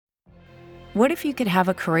What if you could have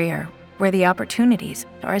a career where the opportunities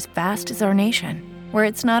are as vast as our nation, where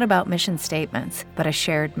it's not about mission statements, but a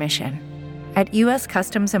shared mission? At U.S.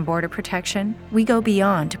 Customs and Border Protection, we go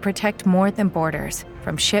beyond to protect more than borders.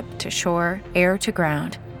 From ship to shore, air to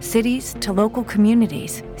ground, cities to local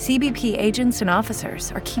communities, CBP agents and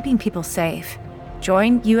officers are keeping people safe.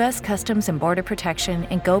 Join U.S. Customs and Border Protection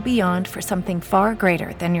and go beyond for something far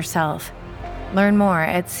greater than yourself. Learn more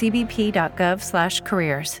at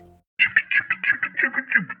cbp.gov/careers.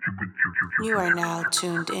 You are now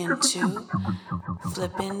tuned into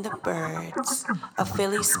Flipping the Birds, a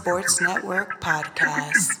Philly Sports Network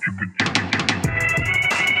podcast.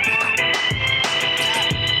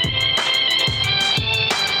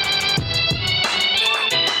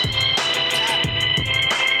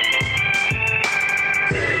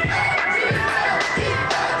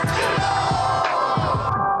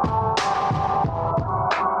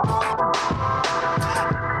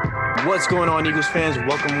 What's going on, Eagles fans?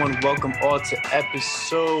 Welcome all to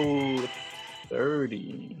episode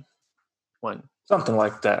 31. Something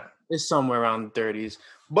like that. It's somewhere around the 30s.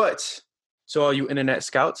 But to all you internet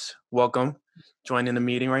scouts, welcome. Join in the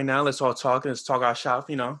meeting right now. Let's all talk. Let's talk our shop,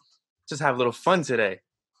 Just have a little fun today.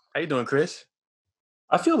 How you doing, Chris?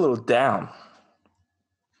 I feel a little down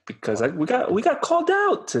because we got called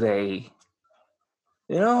out today.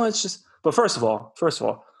 It's just. But first of all,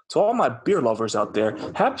 to all my beer lovers out there,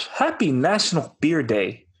 happy National Beer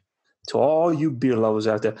Day. To all you beer lovers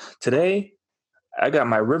out there, today I got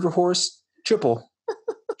my River Horse triple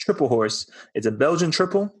horse. It's a Belgian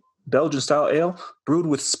style ale brewed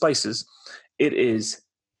with spices. It is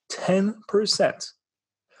 10%.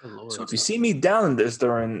 So if you see me down in this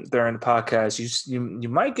during the podcast, you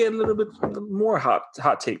might get a little bit more hot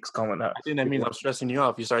takes coming up. I think that means I'm stressing you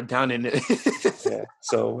off. You start down in it. Yeah.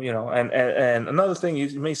 So and another thing,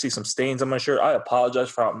 you may see some stains on my shirt. I apologize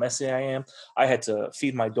for how messy I am. I had to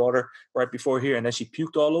feed my daughter right before here, and then she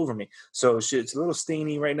puked all over me. So it's a little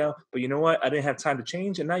stainy right now. But you know what? I didn't have time to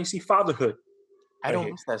change, and now you see fatherhood. I don't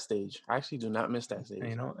miss that stage. I actually do not miss that stage.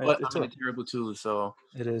 But it's I'm terrible too. So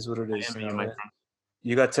it is what it is. You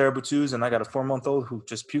You got terrible twos, and I got a 4-month-old who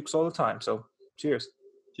just pukes all the time. So, cheers.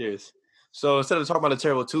 So instead of talking about the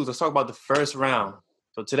terrible twos, let's talk about the first round.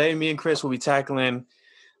 So today, me and Chris will be tackling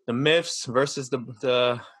the myths versus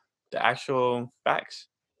the actual facts.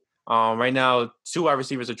 Right now, 2 wide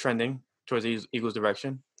receivers are trending towards the Eagles'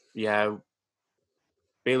 direction. You have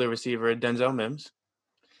Baylor receiver Denzel Mims.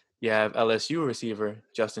 You have LSU receiver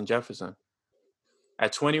Justin Jefferson.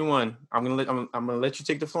 At 21, I'm gonna let you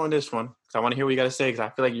take the floor on this one because I want to hear what you got to say. Because I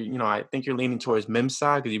feel like I think you're leaning towards Mims'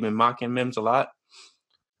 side because you've been mocking Mims a lot.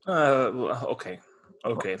 Okay.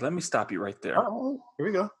 Let me stop you right there. Oh, here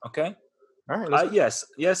we go. Okay. All right. Yes,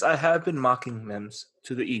 I have been mocking Mims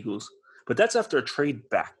to the Eagles, but that's after a trade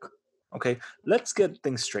back. Okay, let's get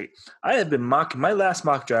things straight. I have been mocking my last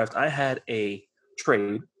mock draft. I had a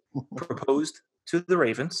trade proposed to the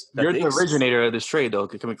Ravens. You're the originator of this trade, though.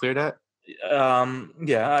 Can we clear that?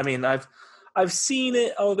 Yeah. I mean, I've seen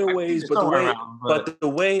it other ways, but the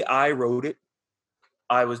way I wrote it,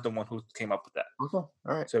 I was the one who came up with that. Okay. All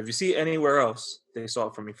right. So if you see it anywhere else, they saw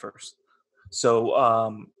it from me first. So I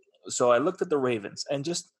looked at the Ravens and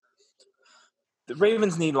just the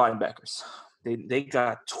Ravens need linebackers. They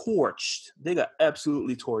got torched. They got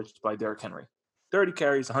absolutely torched by Derrick Henry. 30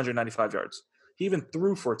 carries, 195 yards. He even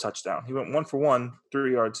threw for a touchdown. He went 1 for 1,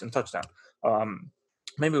 3 yards and touchdown.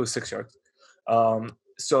 Maybe it was 6 yards.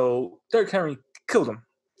 So Derrick Henry killed him.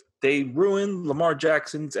 They ruined Lamar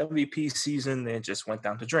Jackson's MVP season and just went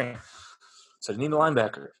down the drain. So they need a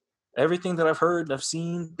linebacker. Everything that I've heard, I've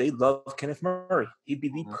seen, they love Kenneth Murray. He'd be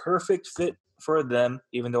the perfect fit for them,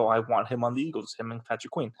 even though I want him on the Eagles, him and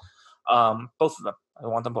Patrick Queen. Both of them. I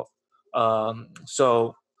want them both.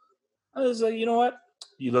 So I was like, you know what?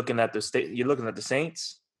 You're looking at the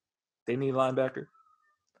Saints. They need a linebacker.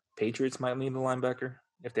 Patriots might need a linebacker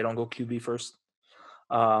if they don't go QB first.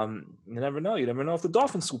 You never know. You never know if the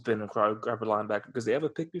Dolphins swoop in and grab a linebacker because they have a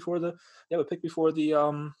pick before the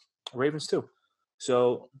Ravens too.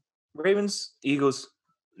 So Ravens, Eagles,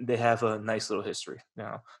 they have a nice little history.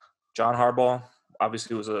 John Harbaugh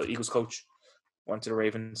obviously was an Eagles coach. Went to the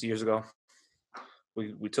Ravens years ago.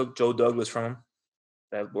 We took Joe Douglas from him.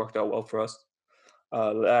 That worked out well for us.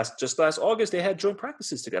 Last August, they had joint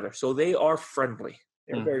practices together, so they are friendly.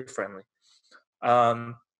 They're very friendly.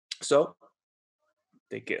 So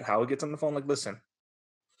Howard gets on the phone like, listen,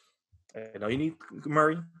 I know you need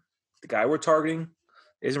Murray. The guy we're targeting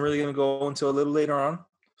isn't really going to go until a little later on.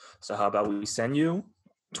 So how about we send you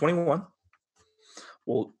 21?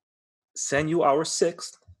 We'll send you our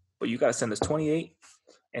 6th, but you got to send us 28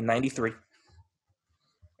 and 93.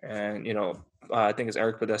 and I think it's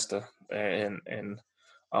Eric Podesta and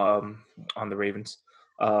on the Ravens.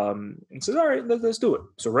 And says, all right, let's do it.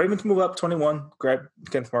 So Ravens move up 21, grab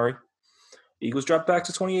Kenneth Murray. Eagles drop back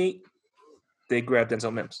to 28. They grab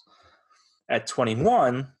Denzel Mims. At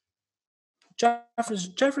 21,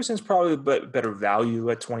 Jefferson's probably a better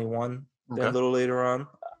value at 21 than a little later on.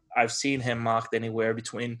 I've seen him mocked anywhere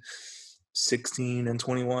between 16 and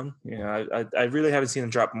 21. I really haven't seen him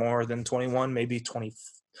drop more than 21, maybe 20.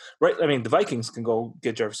 Right? I mean, the Vikings can go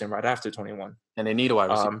get Jefferson right after 21. And they need a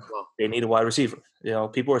wide receiver. They need a wide receiver.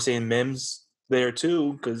 People are saying Mims there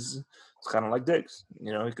too because it's kind of like Diggs.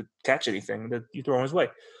 He could catch anything that you throw his way.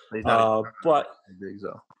 But Diggs,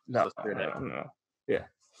 though. No. Yeah.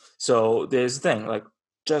 So there's the thing. Like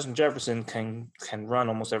Justin Jefferson can run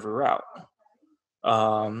almost every route.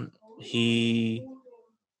 He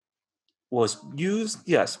was used,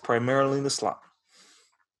 yes, primarily in the slot,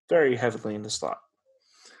 very heavily in the slot.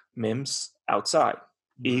 Mims outside.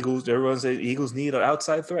 Eagles. Everyone says Eagles need an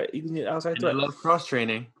outside threat. Eagles need an outside threat. They love cross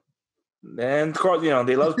training. And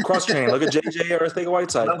they love cross training. Look at JJ or Ortega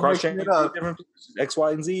Whiteside. Cross training different positions, X,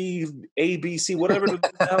 Y, and Z, A, B, C, whatever the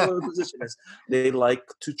hell the position is. They like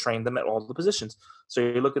to train them at all the positions. So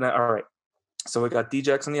you're looking at, all right. So we got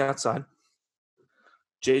Djax on the outside,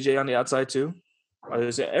 JJ on the outside too.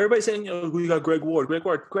 Everybody's saying, we got Greg Ward. Greg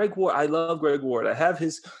Ward. I love Greg Ward. I have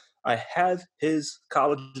his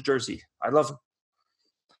college jersey. I love him.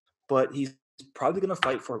 But he's probably going to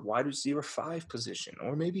fight for a wide receiver 5 position,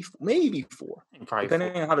 or maybe 4,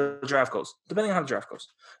 depending on how the draft goes. If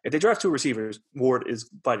they draft 2 receivers, Ward is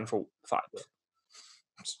fighting for 5.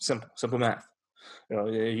 Simple math.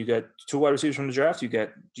 You get 2 wide receivers from the draft. You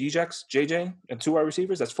get Djax, JJ, and 2 wide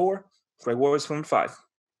receivers. That's 4. Greg Ward is from 5.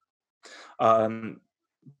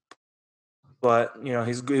 But he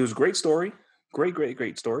was a great story,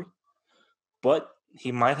 great story. But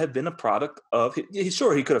he might have been a product of.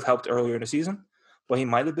 Sure, he could have helped earlier in the season, but he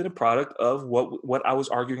might have been a product of what I was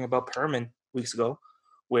arguing about Perriman weeks ago,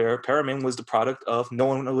 where Perriman was the product of no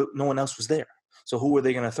one else was there. So who were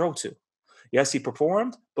they going to throw to? Yes, he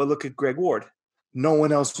performed, but look at Greg Ward. No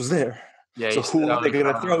one else was there. Yeah, so who are they going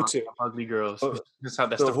to throw to? Ugly girls. That's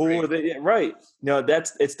who are they? Right.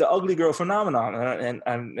 It's the ugly girl phenomenon, and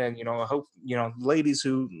I hope ladies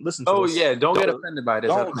who listen to this. Oh yeah, don't get offended by this.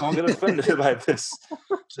 Don't get offended by this.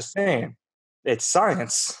 Just saying, it's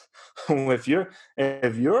science. If you're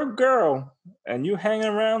a girl and you hang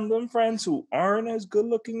around them friends who aren't as good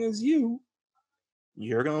looking as you're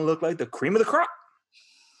gonna look like the cream of the crop.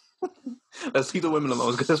 Let's keep the women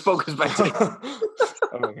alone because let's focus back to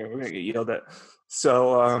Okay, we're gonna get yelled at.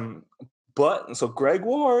 So Greg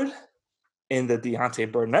Ward in the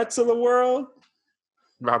Deontay Burnett's of the world,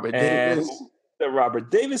 Robert Davis, the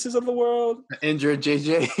Robert Davises of the world, the injured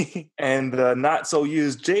JJ, and the not so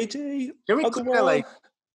used JJ. Can we clear, I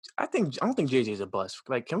don't think JJ's a bust.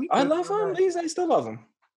 Can we? I love him. I still love him.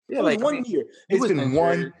 Yeah, one year. It's been injured.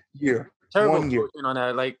 1 year. Terrible 1 year on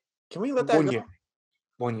that. Can we let that 1 go? year.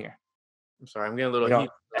 1 year. I'm sorry, I'm getting a little heat.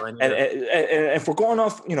 And if we're going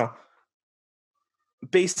off,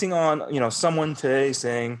 basing on, someone today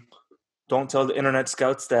saying, don't tell the internet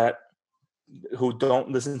scouts that who don't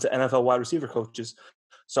listen to NFL wide receiver coaches,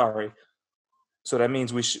 sorry. So that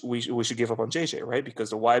means we should give up on JJ, right?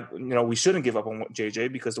 Because we shouldn't give up on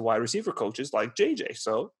JJ because the wide receiver coaches like JJ.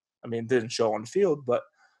 So, it didn't show on the field, but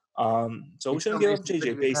so we shouldn't give up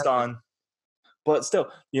JJ based on, but still,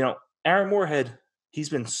 Aaron Moorhead, he's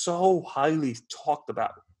been so highly talked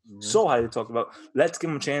about. Mm-hmm. So highly talked about. Let's give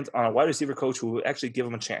him a chance on a wide receiver coach who will actually give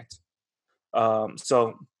him a chance.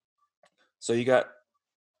 So you got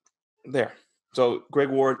there. So Greg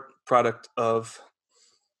Ward, product of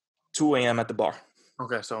 2 a.m. at the bar.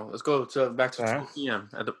 Okay, so let's go back to 12 p.m.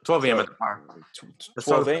 12 a.m. at the bar.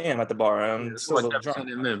 12 a.m. at the bar. I'm still a little Jefferson drunk.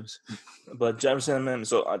 And Mims. But Jefferson and Mims.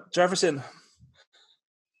 So Jefferson,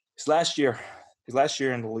 his last year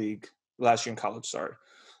in the league. Last year in college, sorry.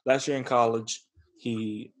 Last year in college,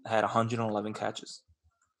 he had 111 catches.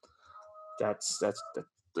 That's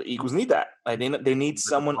the Eagles need that. They need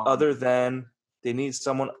someone other than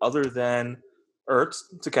Ertz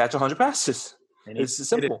to catch 100 passes. It's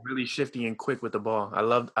simple. Really shifty and quick with the ball. I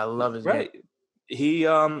love his right. Game. He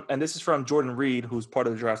and this is from Jordan Reed, who's part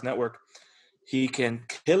of the Draft Network. He can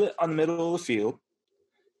kill it on the middle of the field.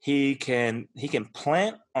 He can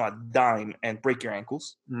plant on a dime and break your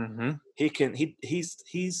ankles. Mm-hmm.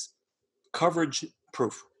 He's coverage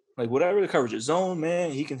proof. Whatever the coverage is, zone man,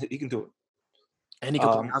 he can do it. And he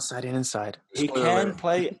can play outside and inside. He can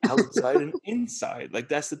play outside and inside.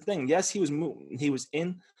 That's the thing. Yes, he was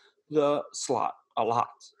in the slot a lot,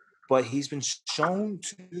 but he's been shown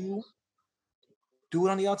to do it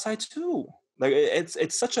on the outside too. Like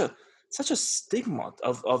it's such a stigma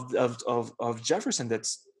of Jefferson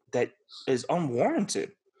that is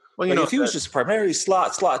unwarranted. Well, Like if he was just primarily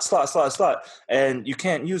slot, and you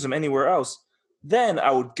can't use him anywhere else, then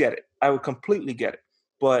I would get it. I would completely get it.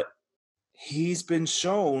 But he's been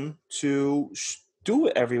shown to do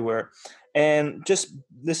it everywhere. And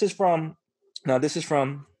this is from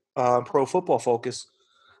Pro Football Focus.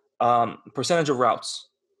 Percentage of routes.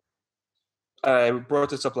 I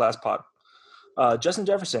brought this up last pod. Justin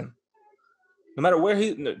Jefferson, no matter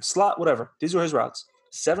where slot, whatever, these were his routes.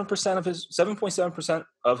 7.7%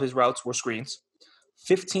 of his routes were screens.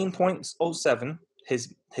 15.07,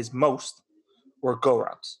 his most, were go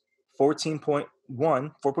routes.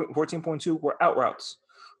 14.2 were out routes.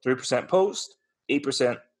 3% post,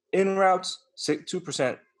 8% in routes,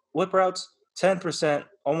 2% whip routes, 10%,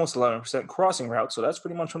 almost 11% crossing routes. So that's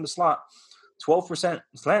pretty much from the slot. 12%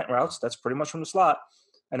 slant routes. That's pretty much from the slot.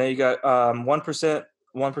 And then you got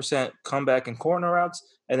 1% comeback and corner routes,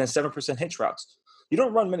 and then 7% hitch routes. You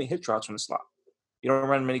don't run many hitch routes from the slot. You don't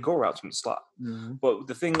run many go routes from the slot. Mm-hmm. But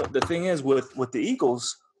the thing is with the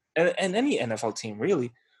Eagles and any NFL team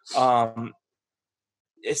really,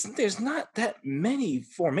 there's not that many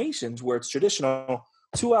formations where it's traditional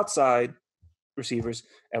 2 outside receivers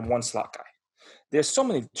and 1 slot guy. There's so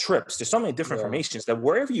many trips. There's so many different formations that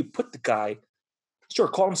wherever you put the guy, sure,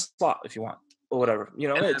 call him slot if you want or whatever.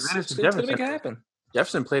 It's going to make it happen.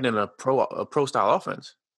 Jefferson played in a pro style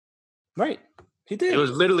offense. Right. He did. It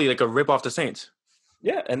was literally like a rip off the Saints.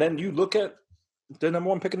 Yeah, and then you look at the number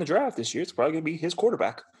 1 pick in the draft this year. It's probably going to be his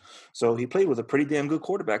quarterback. So he played with a pretty damn good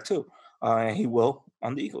quarterback too. And he will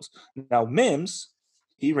on the Eagles. Now, Mims,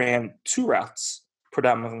 he ran 2 routes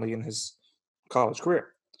predominantly in his college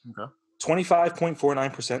career. Okay.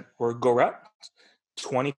 25.49% were go routes.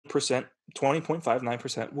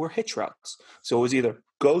 20.59% were hitch routes. So it was either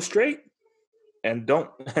go straight and don't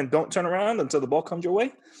turn around until the ball comes your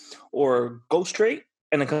way, or go straight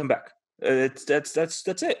and then come back. That's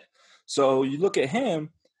it. So you look at him,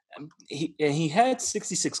 he had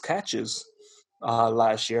 66 catches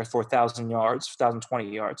last year for 1,000 yards,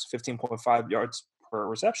 1,020 yards, 15.5 yards per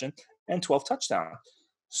reception, and 12 touchdowns.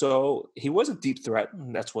 So he was a deep threat.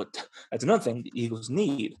 That's another thing the Eagles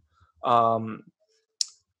need.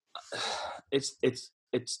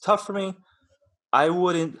 It's tough for me. I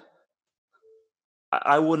would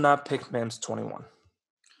not pick Mims 21.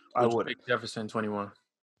 I would pick Jefferson 21.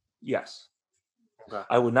 Yes. Okay.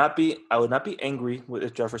 I would not be angry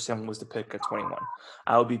if Jefferson was the pick at 21.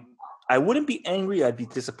 I wouldn't be angry. I'd be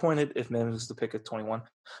disappointed if Mims was the pick at 21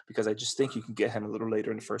 because I just think you can get him a little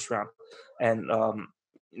later in the first round. And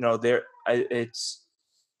it's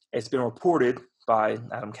been reported by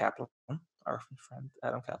Adam Kaplan, our friend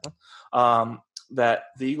Adam Kaplan, that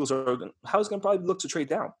the Eagles are going to probably look to trade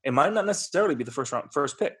down. It might not necessarily be the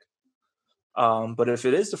first pick, but if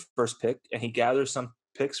it is the first pick and he gathers some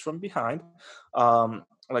picks from behind,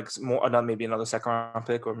 maybe another second round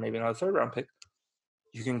pick or maybe another third round pick,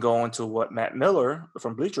 you can go into what Matt Miller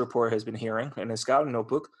from Bleacher Report has been hearing in his scouting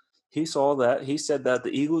notebook. He said that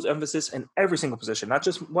the Eagles' emphasis in every single position, not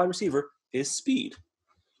just wide receiver, is speed.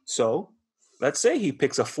 So let's say he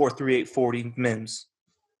picks a 4.38 40 Mims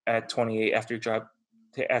at 28 after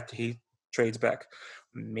he trades back.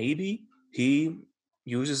 Maybe he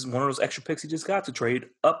uses one of those extra picks he just got to trade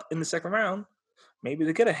up in the second round, maybe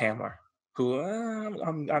to get a Hamler. Who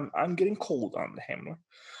I'm getting cold on the Hamler.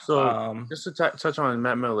 So just to touch on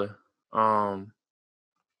Matt Miller,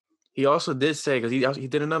 he also did say, because he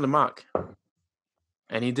did another mock,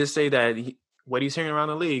 and he did say that what he's hearing around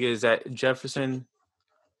the league is that Jefferson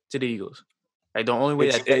to the Eagles. Like the only way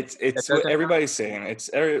it's what everybody's saying.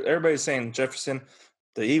 Everybody's saying Jefferson.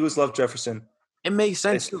 The Eagles love Jefferson. It makes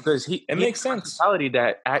sense too because he makes sense. Mentality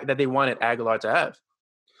that they wanted Aguilar to have.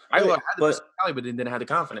 Aguilar had the personality, but didn't have the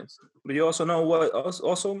confidence. But you also know what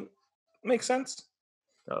also makes sense.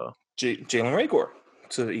 Jalen Reagor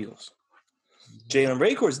to the Eagles. Jalen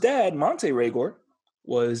Reagor's dad, Monte Reagor,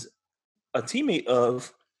 was a teammate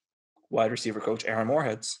of wide receiver coach Aaron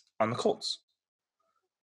Moorhead's on the Colts.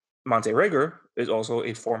 Monte Reagor is also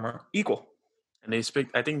a former Eagle. And I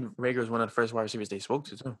think Reagor is one of the first wide receivers they spoke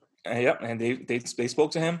to too. And they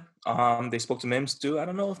spoke to him. They spoke to Mims too. I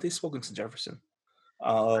don't know if they've spoken to Jefferson.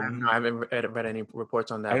 I haven't read any reports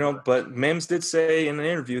on that. I know, but Mims did say in an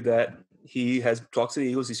interview that he has talked to the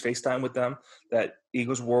Eagles. He's FaceTime with them. That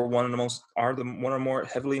Eagles were one of the more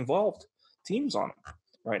heavily involved teams on it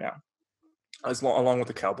right now, along with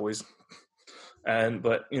the Cowboys.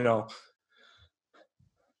 But to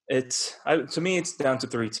me it's down to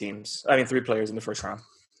 3 players in the first round.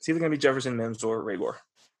 It's either going to be Jefferson, Mims, or Reagor.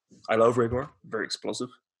 I love Rigor. Very explosive.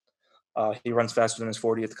 He runs faster than his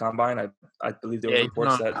 40 at the combine. I believe there were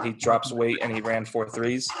reports that he drops weight and he ran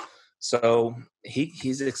 4.3s. So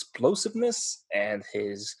his explosiveness and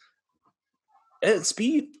his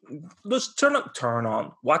speed. Just turn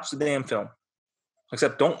on. Watch the damn film.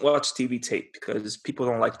 Except don't watch TV tape because people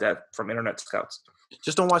don't like that from internet scouts.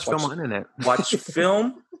 Just don't watch film on the internet. Watch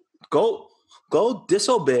film. Go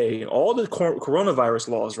disobey all the coronavirus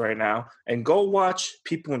laws right now and go watch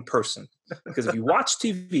people in person. Because if you watch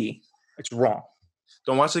TV, it's wrong.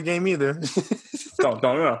 Don't watch the game either. Don't.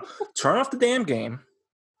 Turn off the damn game.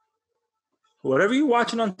 Whatever you're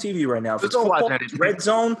watching on TV right now, if it's football, Red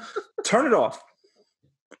Zone, turn it off.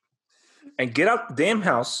 And get out the damn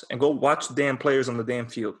house and go watch the damn players on the damn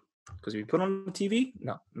field. Because if you put on the TV,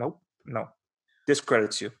 no.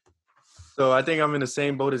 Discredits you. So I think I'm in the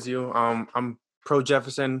same boat as you. I'm pro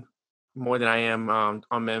Jefferson more than I am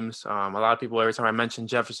on Mims. A lot of people, every time I mention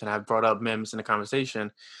Jefferson, have brought up Mims in the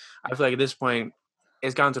conversation. I feel like at this point,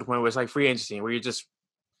 it's gotten to the point where it's like free agency, where you're just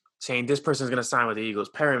saying this person's going to sign with the Eagles.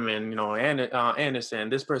 Perriman, Anderson,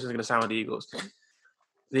 this person's going to sign with the Eagles.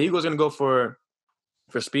 The Eagles are going to go for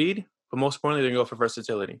speed, but most importantly, they're going to go for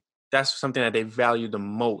versatility. That's something that they value the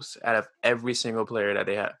most out of every single player that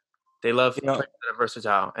they have. They love players that are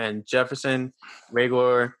versatile. And Jefferson,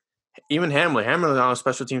 Reagor, even Hamler. Hamler is on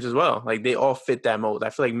special teams as well. Like, they all fit that mold. I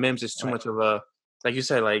feel like Mims is too much of a, like you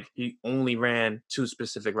said, like, he only ran 2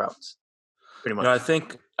 specific routes, pretty much. No, I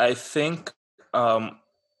think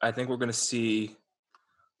we're going to see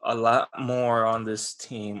a lot more on this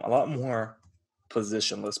team, a lot more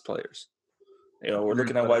positionless players. We're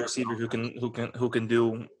looking at wide receivers who can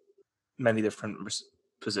do many different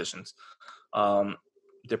positions.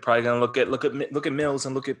 They're probably going to look at Mills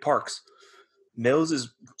and look at Parks. Mills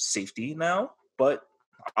is safety now, but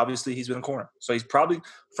obviously he's been a corner. So he's probably,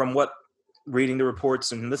 from what reading the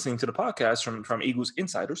reports and listening to the podcast from Eagles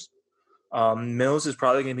insiders, Mills is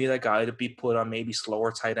probably going to be that guy to be put on maybe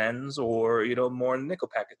slower tight ends or more nickel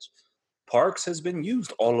package. Parks has been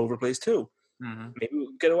used all over the place too. Mm-hmm. Maybe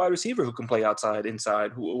we'll get a wide receiver who can play outside,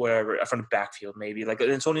 inside, wherever, from the backfield. Maybe like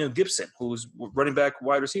Antonio Gibson, who's running back,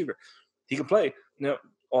 wide receiver. He can play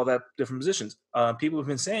all that different positions. People have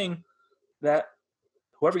been saying that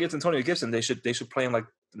whoever gets Antonio Gibson, they should play him like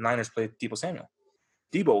the Niners played Deebo Samuel.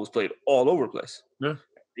 Deebo was played all over the place. Yeah.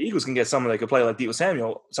 The Eagles can get someone that can play like Deebo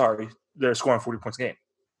Samuel. Sorry, they're scoring 40 points a game.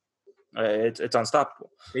 It's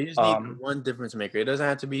unstoppable. They just need one difference maker. It doesn't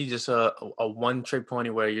have to be just a one-trick pony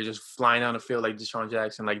where you're just flying down the field like Deshaun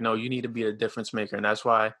Jackson. Like, no, you need to be a difference maker, and that's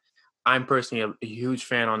why I'm personally a huge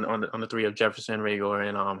fan on the 3 of Jefferson, Reagor,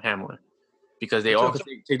 and Hamler, because they all can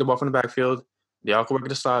take the ball from the backfield. They all can work at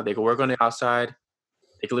the slot. They can work on the outside.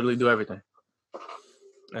 They can literally do everything.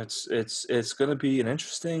 It's going to be an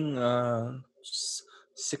interesting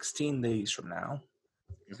 16 days from now.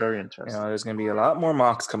 Very interesting. There's going to be a lot more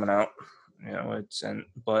mocks coming out. Listen,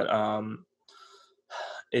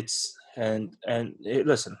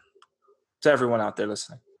 to everyone out there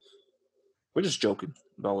listening, we're just joking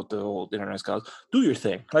about what the old internet scouts. Do your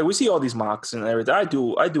thing. Like, we see all these mocks and everything. I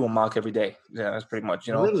do a mock every day. Yeah, that's pretty much.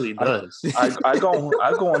 It literally does. I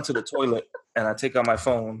go onto the toilet and I take out my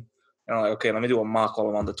phone and I'm like, okay, let me do a mock while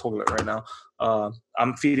I'm on the toilet right now.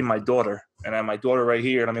 I'm feeding my daughter, and I have my daughter right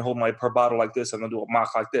here, and I'm gonna hold her bottle like this. I'm gonna do a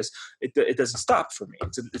mock like this. It doesn't stop for me.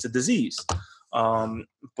 It's a disease.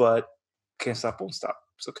 But can't stop, won't stop.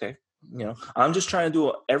 It's okay. I'm just trying to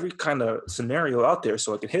do every kind of scenario out there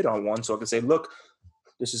so I can hit on one, so I can say, look,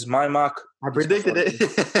 this is my mock. I predicted it.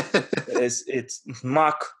 It's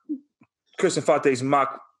mock. Christian Fonte's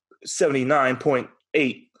mock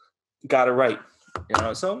 79.8. Got it right.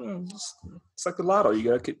 So it's like the lotto.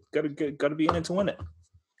 You gotta be in it to win it.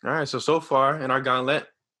 All right. So far in our gauntlet,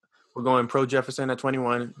 we're going pro Jefferson at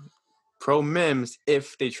 21, pro Mims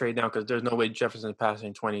if they trade down, because there's no way Jefferson's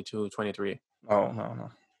passing 22, 23. Oh no.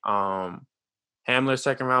 Hamler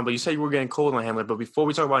second round, but you said you were getting cold on Hamler. But before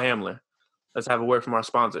we talk about Hamler, let's have a word from our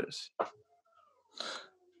sponsors. I'm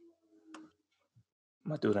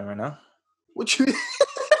not doing that right now. What you?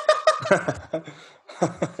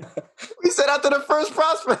 We said after the first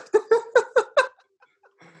prospect.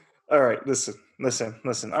 All right, listen.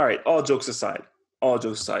 All right, all jokes aside,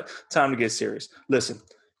 time to get serious. Listen,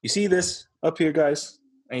 you see this up here, guys,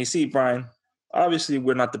 and you see Brian. Obviously,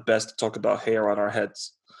 we're not the best to talk about hair on our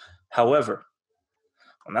heads. However,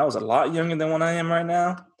 when I was a lot younger than what I am right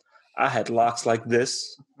now, I had locks like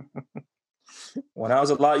this. When I was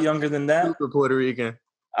a lot younger than that, Super Puerto Rican,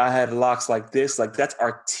 I had locks like this. Like, that's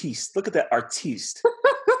artiste. Look at that artiste.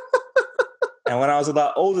 And when I was a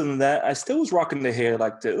lot older than that, I still was rocking the hair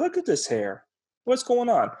like this. Look at this hair. What's going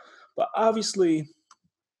on? But obviously,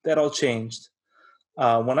 that all changed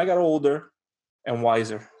when I got older and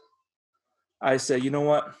wiser. I said, you know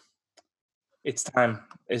what? It's time.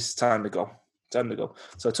 It's time to go. Time to go.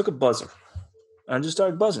 So I took a buzzer and I just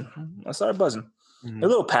started buzzing. I started buzzing. A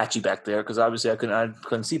little patchy back there because obviously I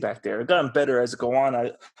couldn't see back there. It got better as it go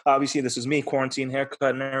on. Obviously this is me, quarantine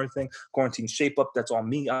haircut and everything, quarantine shape up. That's all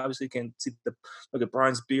me. Obviously you can see look at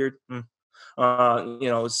Brian's beard.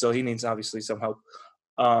 So he needs obviously some help.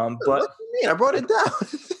 But what do you mean? I brought it down.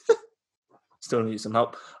 Still need some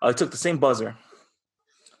help. I took the same buzzer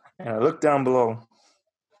and I looked down below,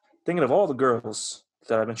 thinking of all the girls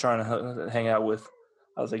that I've been trying to hang out with.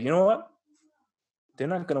 I was like, you know what? They're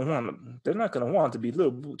not gonna want to be a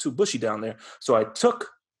little too bushy down there. So I took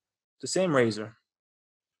the same razor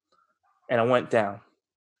and I went down.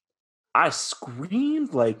 I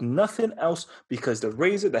screamed like nothing else because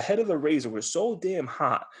the head of the razor was so damn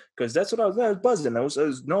hot. Because that's what I was buzzing. There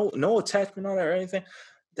was no attachment on it or anything.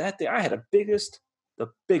 That day I had the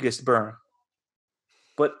biggest burn.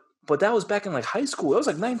 But that was back in like high school. That was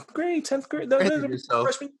like 9th grade, 10th grade.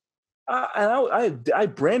 Freshman. I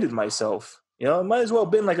branded myself. You know, it might as well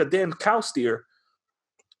have been like a damn cow steer,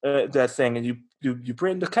 that thing. And you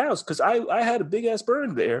brand the cows because I had a big ass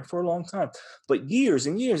burn there for a long time. But years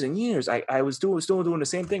and years and years, I was still doing the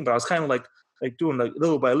same thing. But I was kind of like doing like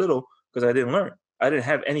little by little because I didn't learn. I didn't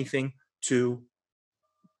have anything to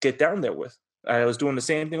get down there with. I was doing the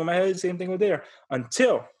same thing with my head, same thing with there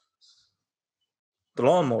until the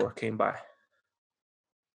lawnmower came by.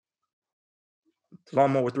 The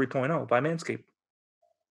Lawnmower 3.0 by Manscaped.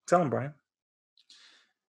 Tell him, Brian.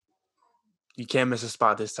 You can't miss a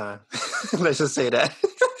spot this time. Let's just say that.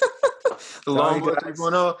 The Lawnmower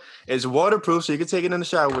 3.0 is waterproof, so you can take it in the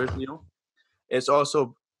shower with you. It's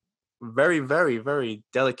also very, very, very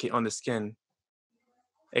delicate on the skin.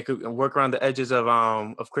 It could work around the edges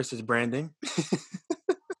of Chris's branding.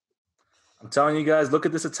 I'm telling you guys, look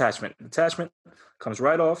at this attachment. The attachment comes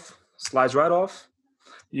right off, slides right off.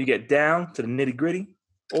 You get down to the nitty gritty,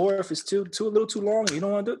 or if it's a little too long, you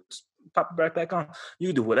don't want to do it, just pop it right back on. You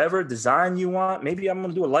can do whatever design you want. Maybe I'm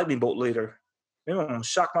going to do a lightning bolt later. Maybe I'm going to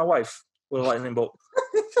shock my wife with a lightning bolt.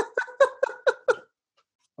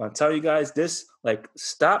 I'll tell you guys this,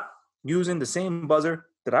 stop using the same buzzer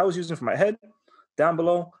that I was using for my head down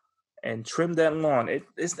below and trim that lawn.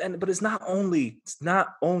 But it's not only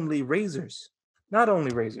razors. Not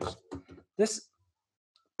only razors. This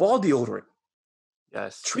ball deodorant.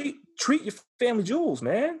 Yes. Treat your family jewels,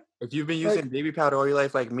 man. If you've been using baby powder all your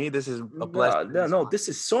life like me, this is a blessing. No, this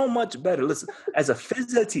is so much better. Listen, as a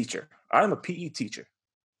phys ed teacher, I'm a PE teacher.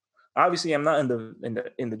 Obviously, I'm not in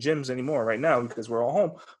the gyms anymore right now because we're all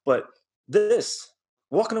home. But this,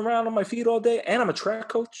 walking around on my feet all day, and I'm a track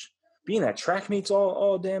coach, being at track meets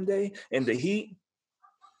all damn day in the heat.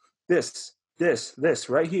 This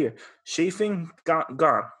right here, chafing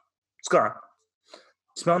gone. It's gone.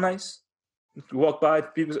 Smell nice. You walk by,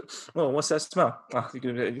 people say, "Oh, what's that smell?"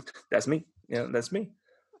 That's me. That's me.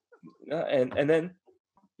 And then,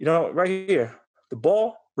 right here, the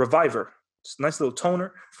ball reviver. It's a nice little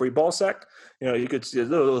toner for your ball sack. You could see a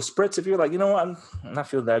little spritz if you're like, I'm not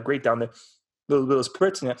feeling that great down there. Little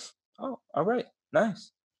spritz. And oh, all right,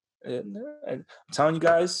 nice. And I'm telling you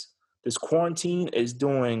guys, this quarantine is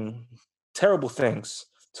doing terrible things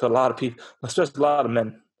to a lot of people, especially a lot of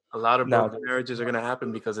men. A lot of marriages are going to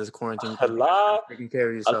happen because it's quarantine. A lot taking care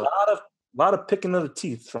of yourself. A lot of picking of the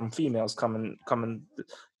teeth from females coming,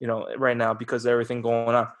 right now because of everything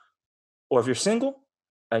going on. Or if you're single,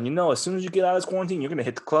 and as soon as you get out of this quarantine, you're going to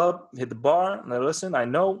hit the club, hit the bar. Now listen, I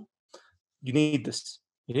know you need this.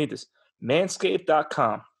 You need this.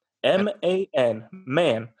 Manscaped.com. MAN.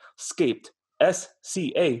 Manscaped.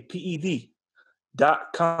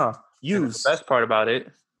 SCAPED.com. Use. The best part about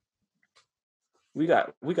it. We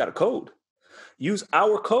got a code. Use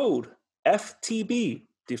our code FTB,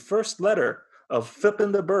 the first letter of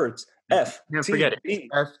Flipping the Birds. FTB. Forget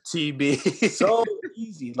it. FTB. So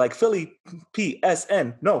easy, like Philly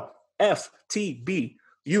PSN. No, FTB.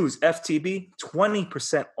 Use FTB,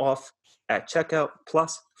 20% off at checkout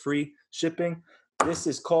plus free shipping. This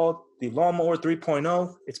is called the Lawnmower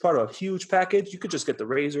 3.0. It's part of a huge package. You could just get the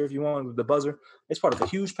razor if you want with the buzzer. It's part of a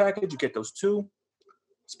huge package. You get those 2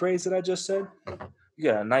 sprays that I just said. You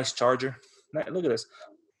got a nice charger. Look at this.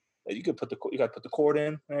 You got to put the cord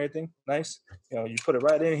in and everything. Nice. You put it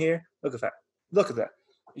right in here. Look at that.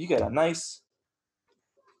 You got a nice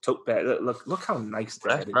tote bag. Look how nice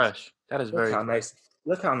that is. Fresh. That is very nice.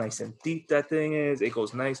 Look how nice and deep that thing is. It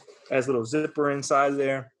goes nice. It has a little zipper inside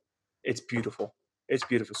there. It's beautiful. It's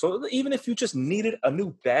beautiful. So even if you just needed a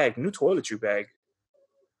new toiletry bag,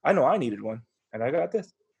 I know I needed one, and I got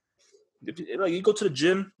this. Like you go to the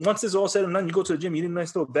gym. Once this is all said and done, you go to the gym. You need a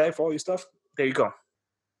nice little bag for all your stuff. There you go.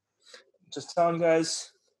 Just telling you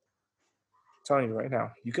guys. Telling you right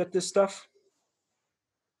now. You get this stuff.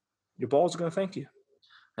 Your balls are gonna thank you.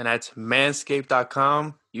 And that's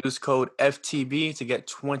manscaped.com. Use code FTB to get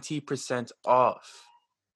 20% off.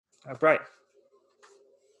 All right.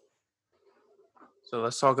 So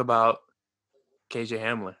let's talk about KJ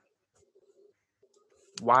Hamler.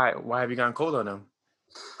 Why have you gone cold on him?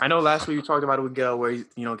 I know last week you talked about it with Gail, where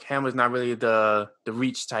Hamler's not really the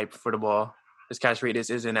reach type for the ball. His catch radius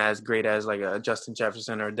isn't as great as like a Justin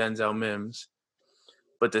Jefferson or Denzel Mims,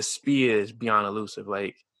 but the speed is beyond elusive.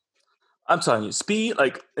 Like I'm telling you, speed.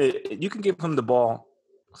 Like you can give him the ball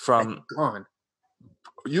from.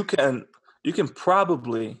 You can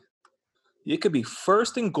probably. You could be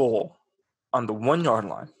first and goal on the 1 yard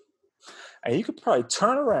line. And you could probably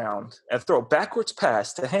turn around and throw a backwards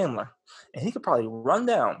pass to Hamler. And he could probably run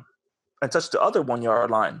down and touch the other 1 yard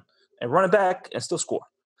line and run it back and still score.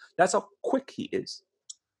 That's how quick he is.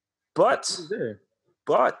 But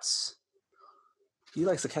he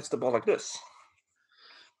likes to catch the ball like this.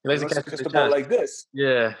 He likes to catch the ball like this.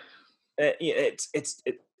 Yeah.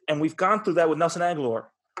 And we've gone through that with Nelson Agholor.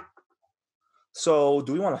 So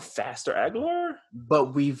do we want a faster Agholor?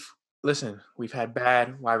 But we've had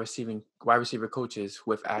bad wide receiver coaches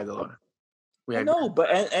with Agholor.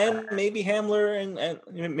 And maybe Hamler and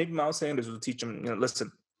maybe Miles Sanders will teach him.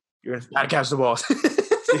 Listen, you gotta catch the balls.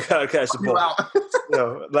 You gotta catch the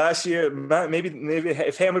ball. Last year, maybe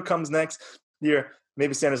if Hamler comes next year,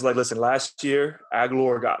 maybe Sanders like, listen, last year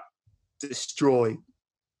Agholor got destroyed.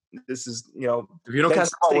 This is, if you don't catch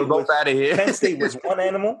the ball, we're both out of here. Penn State was one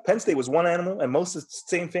animal. And most of the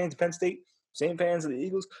same fans of Penn State, same fans of the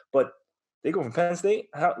Eagles, but they go from Penn State.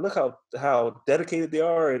 Look how dedicated they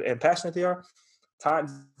are and passionate they are.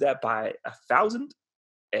 Times that by 1,000,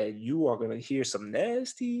 and you are going to hear some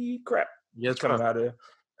nasty crap coming out of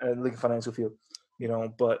Lincoln Financial Field.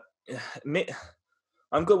 But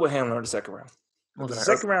I'm good with Hamler in the second round. Okay. The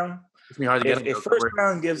second round. It's gonna be hard to get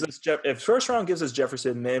if first round gives us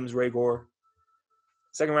Jefferson, Mims, Ray Gore.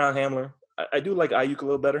 Second round Hamler. I do like Ayuk a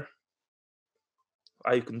little better.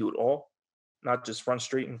 Ayuk can do it all, not just run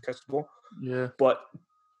straight and catch the ball. Yeah. But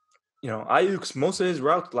Ayuk's most of his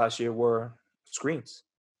routes last year were screens,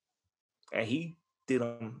 and he did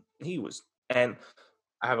them.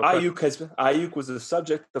 Ayuk was the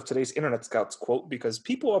subject of today's Internet Scouts quote because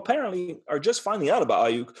people apparently are just finding out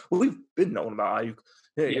about Ayuk. We've been knowing about Ayuk.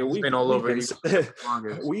 We've been all over.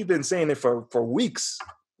 We've been saying it for weeks.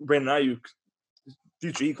 Brandon Ayuk,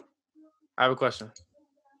 future Eagle. I have a question.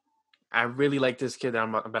 I really like this kid that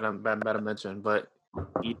I'm about to mention, but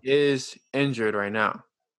he is injured right now.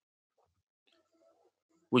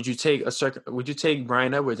 Would you take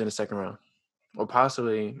Bryan Edwards in the second round, or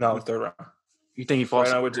possibly third round? You think he falls?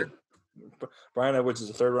 Bryan Edwards is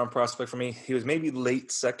a third round prospect for me. He was maybe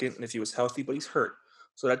late second if he was healthy, but he's hurt,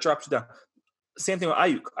 so that drops you down. Same thing with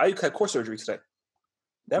Ayuk. Ayuk had core surgery today.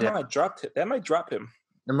 That might drop him.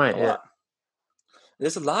 It might. Yeah.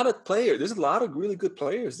 There's a lot of players. There's a lot of really good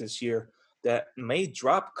players this year that may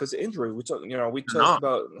drop because of injury. We talked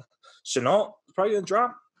about Shenault probably gonna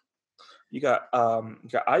drop. You got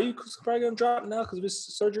Ayuk who's probably gonna drop now because of his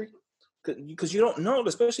surgery. Because you don't know,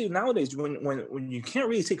 especially nowadays when you can't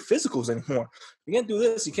really take physicals anymore. You can't do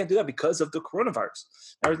this, you can't do that because of the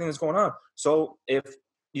coronavirus, everything that's going on. So if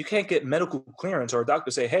you can't get medical clearance or a doctor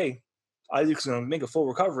say, hey, Ayuk's going to make a full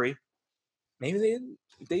recovery, maybe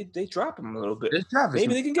they drop him a little bit.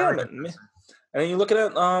 Maybe they can get him. And then you look at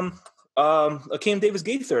Akeem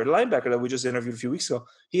Davis-Gaither, the linebacker that we just interviewed a few weeks ago.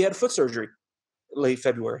 He had foot surgery late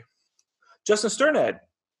February. Justin Sternad,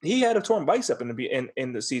 he had a torn bicep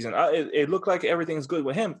in the season. It looked like everything's good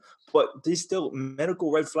with him, but there's still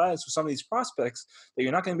medical red flags for some of these prospects that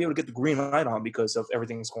you're not going to be able to get the green light on because of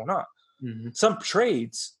everything that's going on. Mm-hmm. Some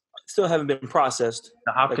trades still haven't been processed.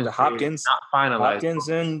 The Hopkins not finalized. Hopkins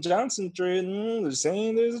and Johnson trade. They're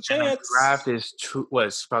saying there's a chance. The draft is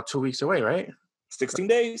about 2 weeks away, right? 16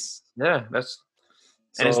 days. Yeah, that's.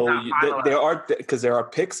 So there are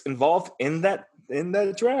picks involved in that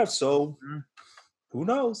draft. So who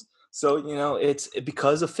knows? So it's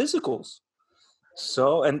because of physicals.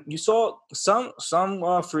 So and you saw some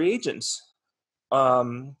free agents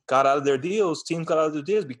got out of their deals. Teams got out of their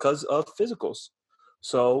deals because of physicals.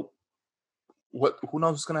 So who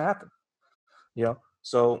knows what's going to happen?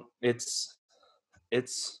 So it's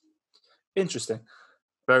interesting.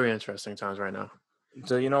 Very interesting times right now.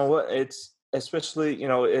 So you know what? It's especially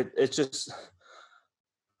it's just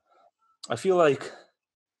I feel like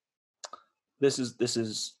this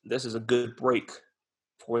is a good break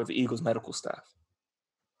for the Eagles medical staff.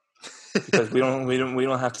 because we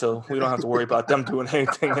don't have to worry about them doing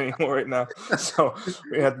anything anymore right now. So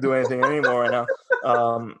we don't have to do anything anymore right now.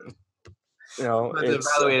 Not to It's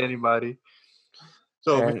evaluate anybody.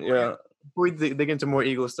 So and before we dig into more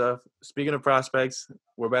Eagle stuff, speaking of prospects,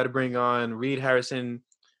 we're about to bring on Reed Harrison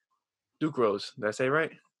Ducros. Did I say it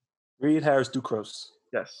right? Reed Harris Ducros.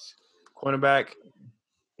 Yes. Cornerback.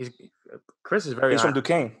 Chris is very He's high. from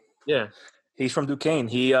Duquesne. Yeah. He's from Duquesne.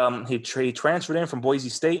 He transferred in from Boise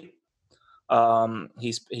State.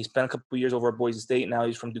 He spent a couple of years over at Boise State. Now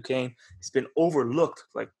he's from Duquesne. He's been overlooked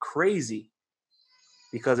like crazy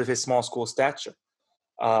because of his small school stature.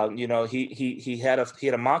 He had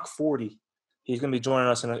a mock 40. He's going to be joining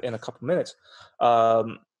us in a couple minutes.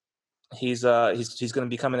 He's going to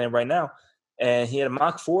be coming in right now, and he had a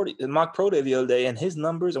mock 40, mock pro day the other day, and his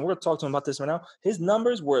numbers. And we're going to talk to him about this right now. His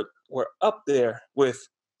numbers were up there with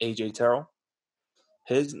AJ Terrell.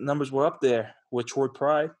 His numbers were up there with Troy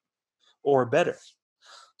Pride, or better.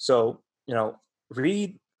 So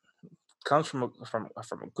Reed comes from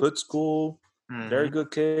a good school, very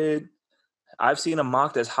good kid. I've seen him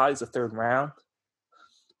mocked as high as the third round.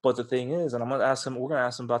 But the thing is, and we're going to ask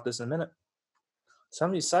him about this in a minute. Some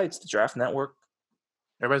of these sites, the Draft Network,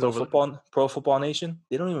 Pro Football Nation,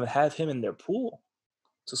 they don't even have him in their pool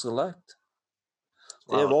to select.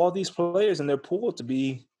 Wow. They have all these players in their pool to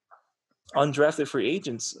be undrafted free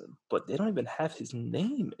agents, but they don't even have his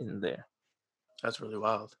name in there. That's really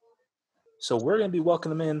wild. So we're going to be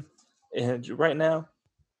welcoming him in right now,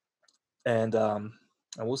 and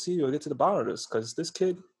we'll see. We'll get to the bottom of this because this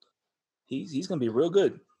kid, he's going to be real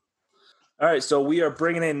good. All right, so we are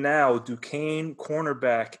bringing in now Duquesne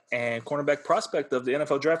cornerback and cornerback prospect of the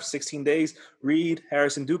NFL draft, 16 days, Reed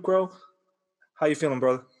Harrison Ducros. How you feeling,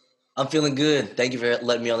 brother? I'm feeling good. Thank you for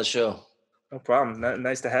letting me on the show. No problem.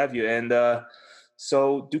 Nice to have you. And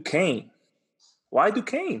so Duquesne, why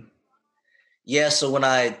Duquesne? Yeah, so when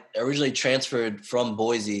I originally transferred from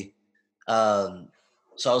Boise, so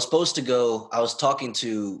I was supposed to go, I was talking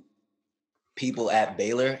to people at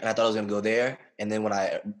Baylor, and I thought I was going to go there. And then when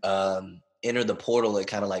I entered the portal, it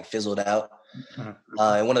kind of like fizzled out.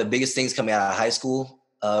 And one of the biggest things coming out of high school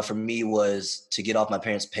for me was to get off my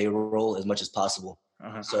parents' payroll as much as possible.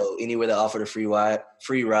 So anywhere that offered a free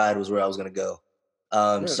ride was where I was going to go.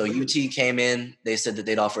 So UT came in. They said that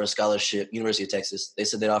they'd offer a scholarship, University of Texas. They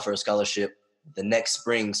said they'd offer a scholarship the next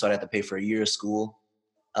spring, so I'd have to pay for a year of school.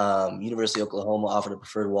 University of Oklahoma offered a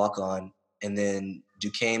preferred walk-on. And then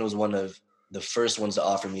Duquesne was one of the first ones to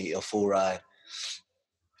offer me a full ride.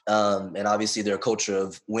 And obviously their culture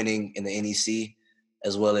of winning in the NEC,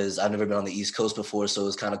 as well as I've never been on the East Coast before, so it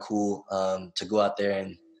was kind of cool to go out there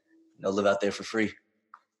and live out there for free.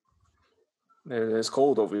 It's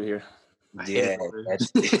cold over here. Yeah,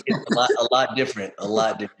 it's a lot different.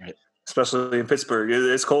 Especially in Pittsburgh,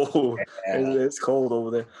 it's cold. Yeah. It's cold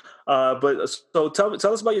over there. But so tell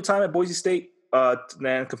us about your time at Boise State,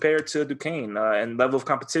 and compared to Duquesne, and level of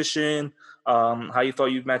competition. How you thought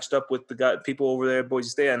you matched up with people over there at Boise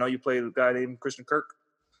State. I know you played a guy named Christian Kirk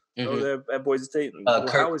over there at Boise State.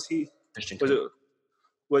 How was he? Christian Kirk.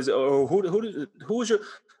 Who was your?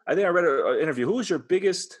 I think I read an interview. Who was your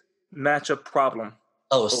biggest matchup problem?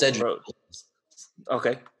 Oh, Cedric.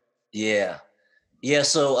 Okay. Yeah.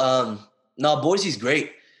 So no, Boise's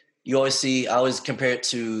great. I always compare it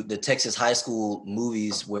to the Texas high school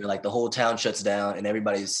movies where like the whole town shuts down and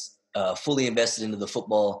everybody's fully invested into the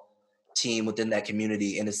football team within that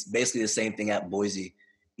community. And it's basically the same thing at Boise.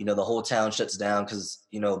 The whole town shuts down because,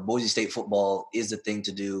 Boise State football is the thing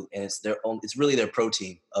to do. And it's really their pro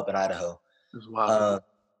team up in Idaho. Wow.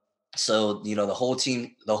 So, the whole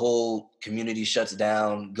team, the whole community shuts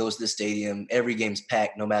down, goes to the stadium. Every game's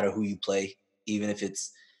packed no matter who you play. Even if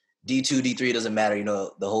it's D2, D3, it doesn't matter.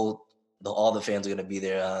 All the fans are going to be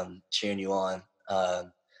there cheering you on.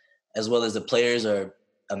 As well as the players are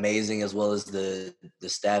amazing, as well as the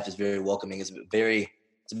staff is very welcoming. It's very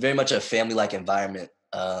much a family-like environment,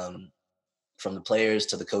 from the players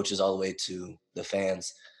to the coaches all the way to the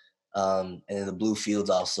fans. And then the blue field's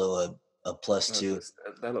also a plus too.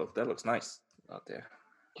 That looks nice out there.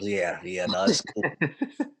 Yeah, no, it's cool.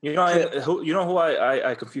 You know who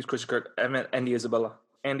I confused Christian Kirk? I meant Andy Isabella.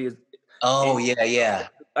 Yeah.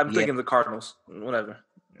 I'm thinking the Cardinals. Whatever.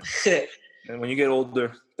 And when you get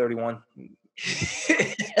older, 31,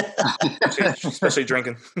 especially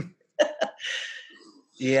drinking.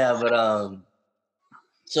 Yeah, but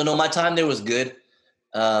so no, my time there was good.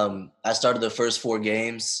 I started the first 4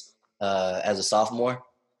 games as a sophomore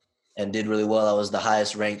and did really well. I was the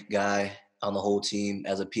highest ranked guy on the whole team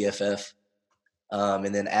as a PFF.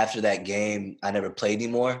 And then after that game, I never played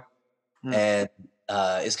anymore. And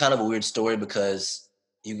it's kind of a weird story because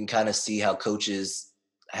you can kind of see how coaches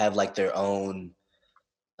have like their own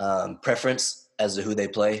preference as to who they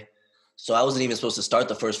play. So I wasn't even supposed to start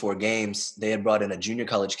the first 4 games. They had brought in a junior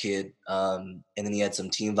college kid, and then he had some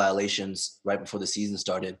team violations right before the season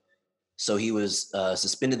started. So he was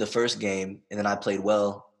suspended the first game, and then I played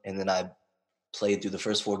well, and then I played through the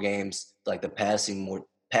first 4 games, like the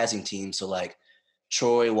passing team. So like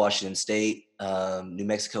Troy, Washington State, New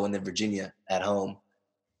Mexico, and then Virginia at home.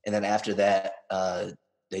 And then after that,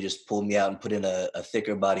 they just pulled me out and put in a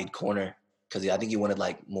thicker bodied corner because I think he wanted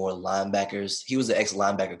like more linebackers. He was the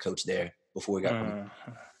ex-linebacker coach there before he got promoted.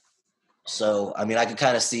 So, I mean, I could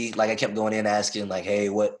kind of see, like I kept going in asking like, hey,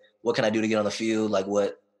 what can I do to get on the field? Like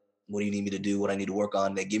what do you need me to do? What I need to work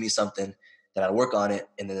on? They give me something, then I'd work on it.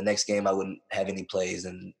 And then the next game I wouldn't have any plays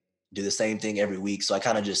and do the same thing every week. So I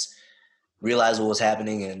kind of just realized what was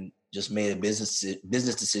happening and just made a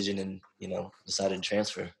business decision and, decided to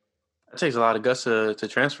transfer. It takes a lot of guts to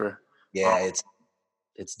transfer. Yeah,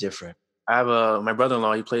 it's different. I have my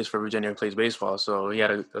brother-in-law. He plays for Virginia and plays baseball, so he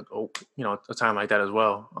had a time like that as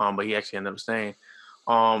well. But he actually ended up staying.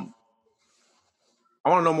 I want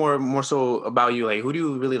to know more so about you. Like, who do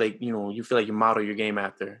you really like? You feel like you model your game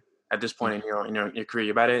after at this point in your career.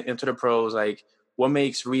 You're about to enter the pros. Like, what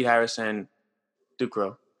makes Reed Harrison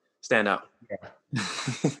Ducro stand out? Yeah.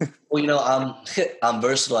 Well, I'm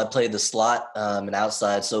versatile. I play the slot and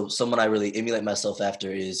outside. So someone I really emulate myself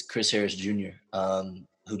after is Chris Harris Jr.,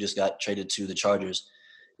 who just got traded to the Chargers.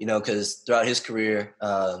 Because throughout his career,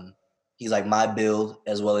 he's like my build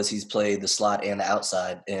as well as he's played the slot and the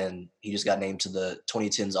outside, and he just got named to the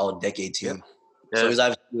 2010s All-Decade team. Yeah. So he's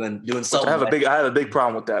obviously doing something. I have a big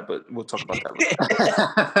problem with that, but we'll talk about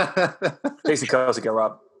that. Casey Kelsey got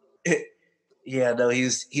robbed. Yeah, no,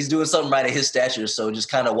 he's doing something right at his stature. So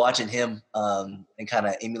just kind of watching him and kind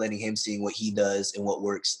of emulating him, seeing what he does and what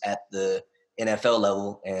works at the NFL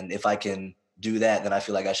level, and if I can do that, then I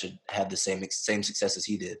feel like I should have the same success as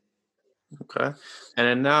he did. Okay, and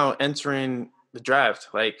then now entering the draft,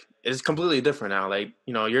 like it's completely different now. Like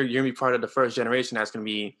you're gonna be part of the first generation that's gonna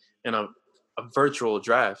be in a virtual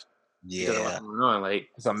draft. Yeah, like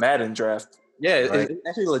it's a Madden draft. Yeah, right. It's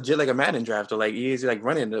actually legit like a Madden draft, or like he's like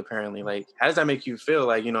running it apparently. Like, how does that make you feel?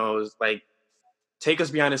 Like, it's like take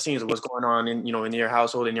us behind the scenes of what's going on in in your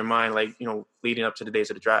household, in your mind, like leading up to the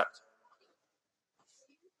days of the draft.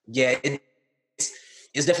 Yeah,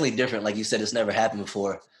 it's definitely different. Like you said, it's never happened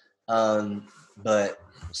before. But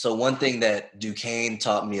so one thing that Duquesne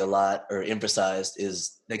taught me a lot or emphasized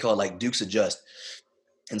is they call it like Dukes adjust.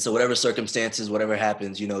 And so whatever circumstances, whatever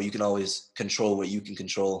happens, you can always control what you can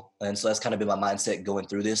control. And so that's kind of been my mindset going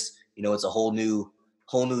through this. It's a whole new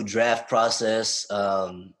draft process,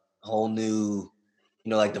 whole new,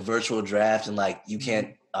 like the virtual draft. And like you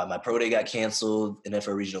can't, my pro day got canceled, and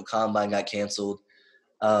NFL Regional Combine got canceled.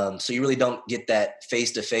 So you really don't get that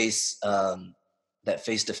face-to-face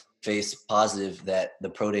positive that the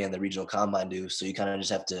pro day and the Regional Combine do. So you kind of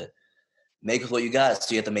just have to make with what you got.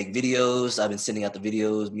 So you have to make videos. I've been sending out the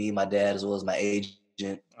videos, me, my dad, as well as my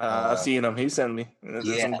agent. I've seen him. He sent me.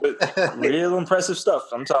 There's some good, real impressive stuff.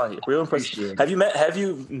 I'm telling you, real impressive. Have you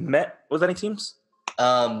met with any teams?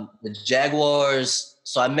 The Jaguars.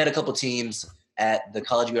 So I met a couple teams at the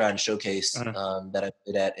College Gridiron Showcase that I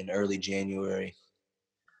played at in early January.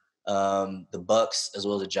 The Bucks as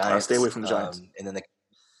well as the Giants. Stay away from the Giants. And then and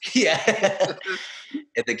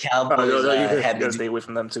the Cowboys you gotta stay away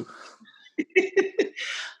from them too.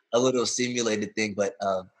 A little simulated thing, but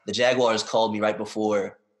the Jaguars called me right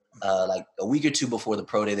before, like a week or two before the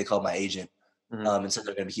pro day. They called my agent and said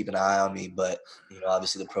they're going to be keeping an eye on me. But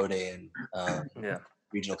obviously the pro day and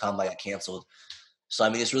Regional Combine got canceled. So I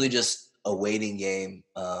mean, it's really just a waiting game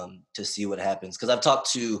to see what happens. Because I've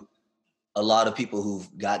talked to a lot of people who've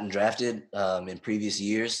gotten drafted in previous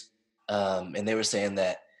years, and they were saying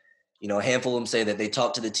that. A handful of them say that they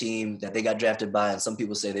talked to the team that they got drafted by, and some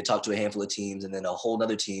people say they talked to a handful of teams, and then a whole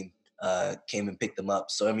other team came and picked them up.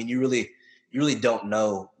 So, I mean, you really don't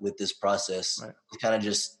know with this process. Right. You kind of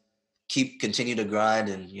just continue to grind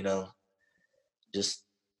and, just,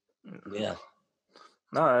 yeah.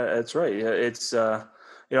 No, that's right. Yeah, it's,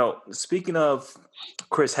 speaking of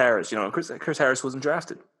Chris Harris, Chris Harris wasn't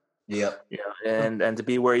drafted. Yep. And to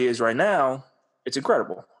be where he is right now, it's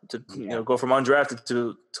incredible to go from undrafted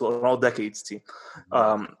to an all-decades team.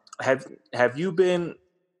 Have you been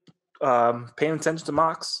paying attention to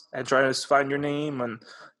mocks and trying to find your name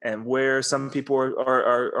and where some people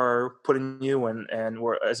are putting you and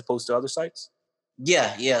where as opposed to other sites?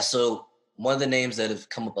 Yeah. So one of the names that have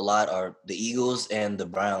come up a lot are the Eagles and the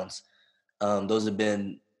Browns. Those have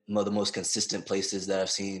been one of the most consistent places that I've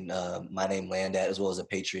seen my name land at, as well as the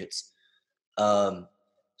Patriots.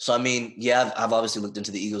 So I mean, yeah, I've obviously looked into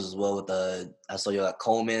the Eagles as well. I saw you got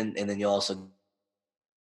Coleman, and then you also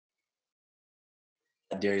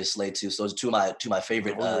got Darius Slay too. So those are two of my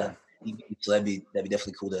favorite. So that'd be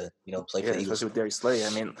definitely cool to play for the Eagles. Especially with Darius Slay. I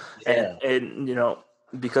mean, Yeah. and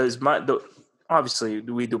because obviously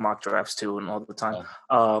we do mock drafts too and all the time.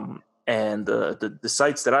 And the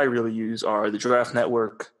sites that I really use are the Draft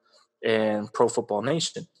Network and Pro Football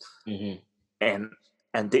Nation. Mm-hmm.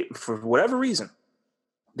 And they, for whatever reason,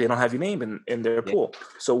 they don't have your name in their pool.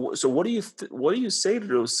 So what do you say to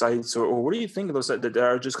those sites, or what do you think of those sites that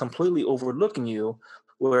are just completely overlooking you,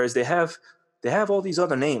 whereas they have all these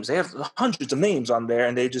other names, they have hundreds of names on there,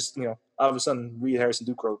 and they just all of a sudden Reed Harrison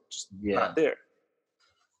Ducro just not there.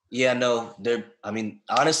 Yeah, no, I mean,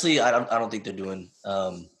 honestly, I don't think they're doing.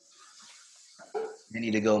 They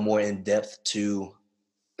need to go more in depth to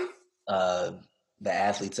the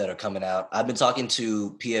athletes that are coming out. I've been talking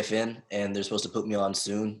to PFN, and they're supposed to put me on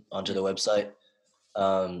soon onto their website.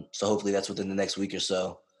 So hopefully that's within the next week or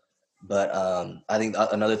so. But I think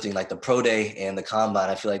another thing, like the Pro Day and the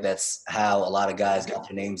Combine, I feel like that's how a lot of guys got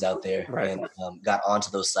their names out there and got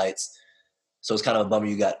onto those sites. So it's kind of a bummer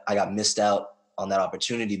I got missed out on that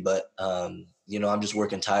opportunity. But I'm just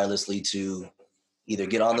working tirelessly to either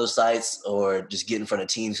get on those sites or just get in front of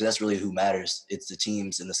teams, because that's really who matters. It's the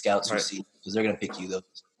teams and the scouts who see, because they're going to pick you. The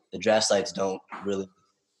draft sites don't really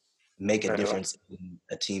make a difference in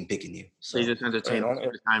a team picking you. So you just entertain for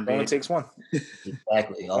the time being. Only takes one.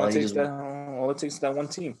 Exactly. All it takes is that one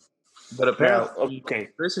team. But apparently,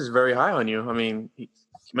 Chris is very high on you. I mean, he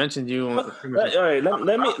mentioned you. All right,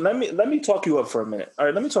 let me talk you up for a minute.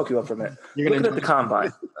 Looking at the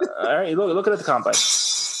combine. All right, looking at the combine.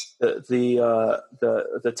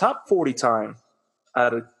 The top 40 time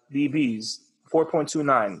out of DBs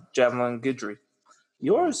 4.29, Javelin Guidry.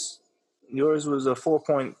 Yours was a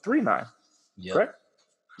 4.39. Yep. Correct?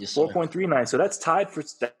 Yes, 4.39. So that's tied for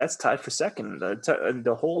second.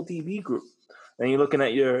 The whole DB group. Then you're looking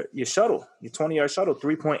at your shuttle, your 20-yard shuttle,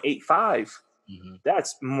 3.85. Mm-hmm.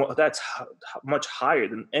 That's much higher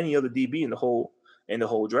than any other DB in the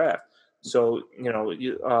whole draft. So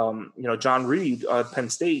John Reed, Penn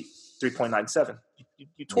State, 3.97.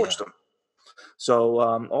 You torched them. So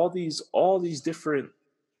all these different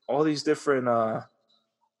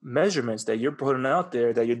measurements that you're putting out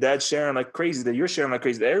there, that your dad's sharing like crazy, that you're sharing like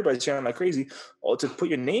crazy, that everybody's sharing like crazy, or to put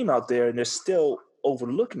your name out there, and they're still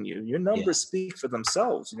overlooking you. Your numbers speak for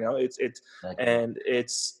themselves. I'm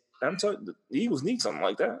telling you, the Eagles need something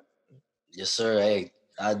like that. Yes, sir. Hey,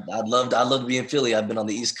 I'd love to be in Philly. I've been on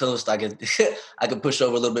the East Coast. I could push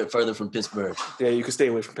over a little bit further from Pittsburgh. Yeah, you can stay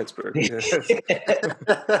away from Pittsburgh.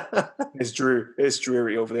 It's dreary. It's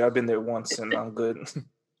dreary over there. I've been there once, and I'm good.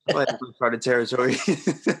 Part of territory.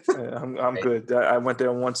 I'm good. I went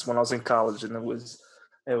there once when I was in college, and it was.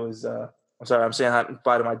 I'm sorry. I'm saying hi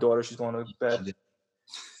to my daughter. She's going to bed.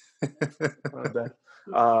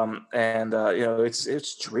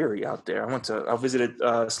 It's dreary out there. I visited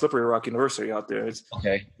Slippery Rock University out there. It's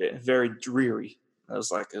very dreary. It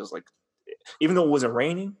was like, even though it wasn't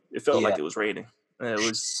raining, it felt like it was raining. And it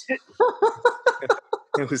was,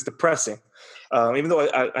 it was depressing. Even though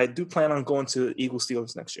I do plan on going to Eagles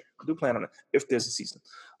Steelers next year. I do plan on it if there's a season.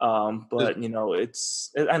 But I know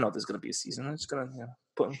there's going to be a season. I'm just going to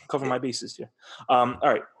cover my bases here. All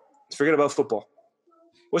right, let's forget about football.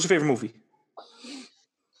 What's your favorite movie?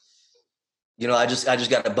 I just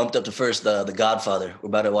got bumped up to first, the Godfather. We're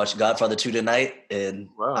about to watch Godfather 2 tonight, and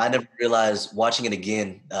I never realized watching it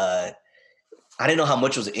again. I didn't know how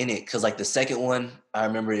much was in it, because like the second one, I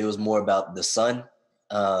remember it was more about the son,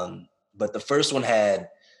 but the first one had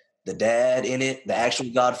the dad in it, the actual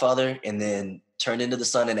Godfather, and then turned into the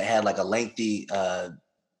son, and it had like a lengthy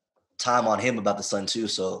time on him about the son too.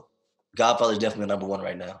 So Godfather is definitely number one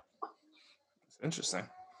right now. Interesting.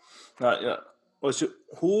 Yeah. All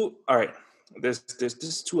right.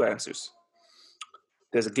 There's two answers.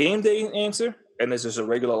 There's a game day answer, and there's just a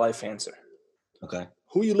regular life answer. Okay.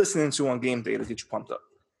 Who are you listening to on game day to get you pumped up?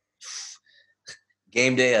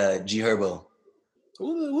 Game day, G Herbo.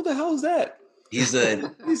 Who the hell is that? He's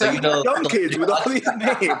young kids with all these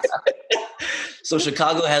names. So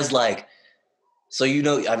Chicago has you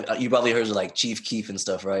probably heard of like Chief Keef and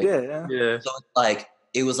stuff, right? Yeah. So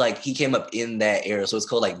it was like he came up in that era, so it's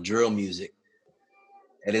called like drill music.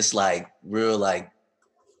 And it's like real, like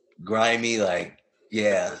grimy, like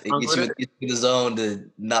it gets you in the zone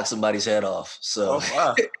to knock somebody's head off. So,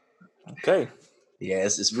 okay,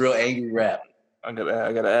 it's real angry rap. I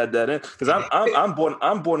gotta add that in, because I'm born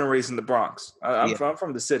and raised in the Bronx. I'm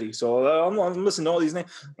from the city, so I'm listening to all these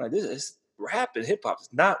names. Like, this is rap and hip hop is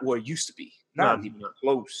not what it used to be. Not even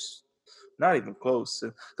close. Not even close.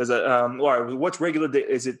 Because all right, what's regular day?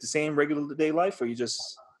 Is it the same regular day life, or you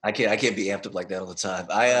just? I can't be amped up like that all the time.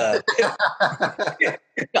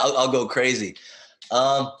 I'll go crazy.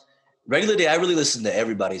 Regular day, I really listen to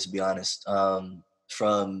everybody, to be honest.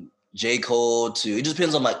 From J. Cole to, it just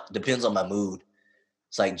depends on my mood.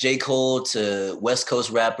 It's like J. Cole to West Coast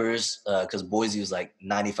rappers, because Boise is like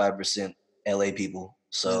 95% LA people.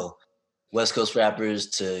 So West Coast rappers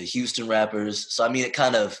to Houston rappers. So I mean, it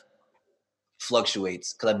kind of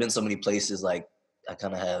fluctuates because I've been so many places. Like I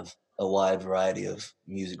kind of have a wide variety of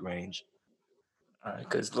music range. All right,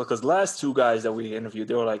 because last two guys that we interviewed,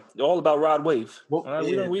 they were like all about Rod Wave. Well, Rod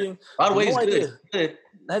Wave's good.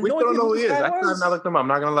 We don't know who he is. I have not looked him up. I'm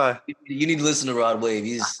not gonna lie. You need to listen to Rod Wave.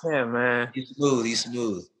 Man. He's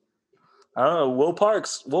smooth. I don't know. Will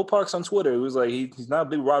Parks on Twitter. He was like, he's not a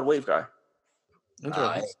big Rod Wave guy. He's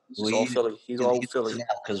all Philly. He's all Philly.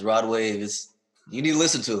 Because Rod Wave is. You need to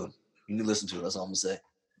listen to him. That's all I'm gonna say.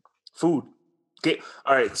 Food. Okay.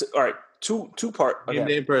 All right. Two part. Game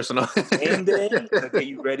day and personal. Game day to get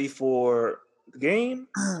you ready for the game,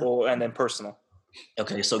 and then personal.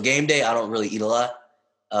 Okay, so game day, I don't really eat a lot.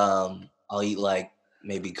 I'll eat like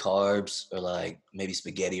maybe carbs or like maybe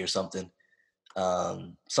spaghetti or something.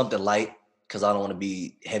 Something light because I don't want to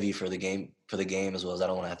be heavy for the game as well as I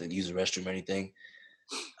don't want to have to use the restroom or anything.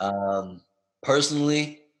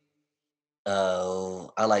 Personally,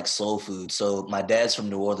 I like soul food. So my dad's from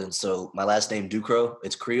New Orleans, so my last name Ducro,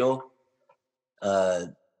 it's Creole.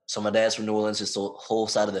 So my dad's from New Orleans. His whole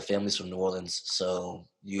side of the family's from New Orleans. So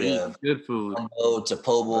you have good food. To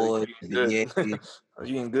po' boy. You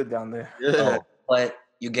eating good down there. Yeah. But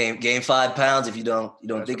you gain 5 pounds if you don't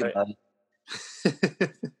think about it.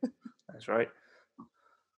 That's right.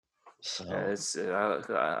 So it's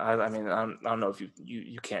I mean I don't know if you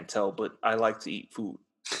can't tell, but I like to eat food.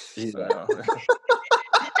 So,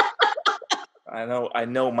 I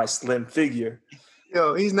know my slim figure.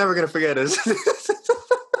 Yo, he's never gonna forget us.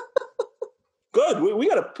 Good. We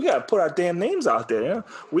gotta put our damn names out there. Yeah?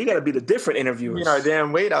 We gotta be the different interviewers. Our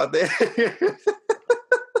damn weight out there.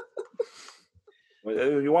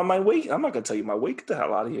 You want my weight? I'm not gonna tell you my weight. Get the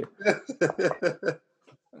hell out of here.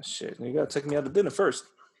 Shit, you gotta take me out to dinner first.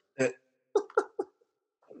 All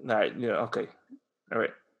right. Yeah. Okay. All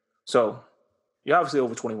right. So you're obviously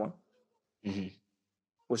over 21. Mm-hmm.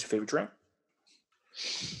 What's your favorite drink?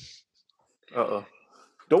 Uh-oh.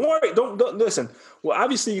 Don't worry. Don't listen. Well,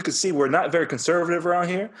 obviously you can see we're not very conservative around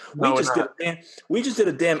here. We just did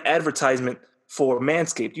a damn advertisement for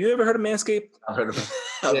Manscaped. You ever heard of Manscaped? I've heard of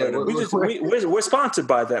it. We're sponsored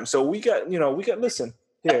by them. So we got listen.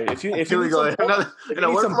 Here, if you need some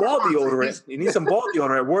ball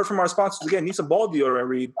deodorant. Word from our sponsors again. Need some ball deodorant,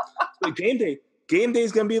 Reed. Like game day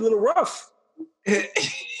is gonna be a little rough.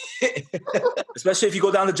 Especially if you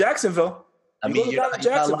go down to Jacksonville. You're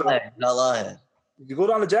not lying. If you go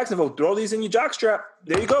down to Jacksonville, throw these in your jockstrap.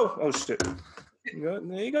 There you go. Oh shit. There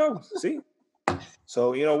you go. See?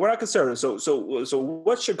 So we're not conservative. So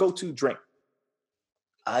what's your go-to drink?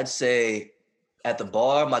 I'd say at the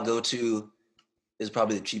bar, my go-to is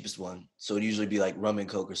probably the cheapest one. So it'd usually be like rum and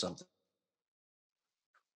Coke or something.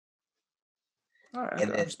 All right,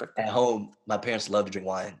 and then at home, my parents love to drink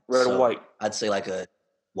wine. Red or white? I'd say like a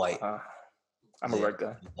white. I'm a red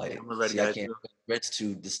guy. White. I'm a red guy. I can't. Red's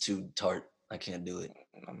too tart. I can't do it.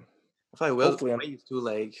 I feel like white is too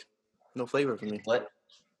like no flavor for me. What?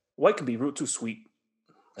 White can be too sweet.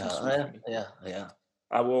 Yeah.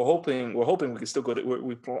 We're hoping we can still go to.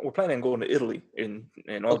 We're planning on going to Italy in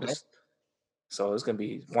August. Okay. So it's gonna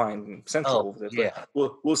be wine central over there. Yeah.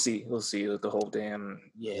 We'll see. We'll see the whole damn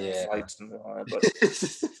flights and all that. But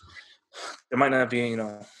there might not be,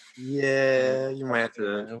 Yeah, you might have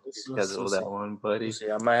to schedule that one, buddy.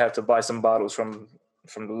 I might have to buy some bottles from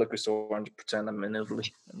the liquor store and pretend I'm in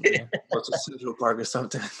Italy. Go to Central Park or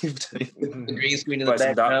something. The green screen in the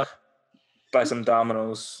background. Buy some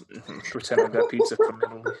Domino's. Pretend I got pizza from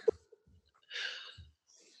Italy.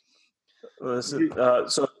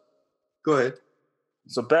 So go ahead.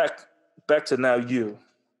 So back to now you.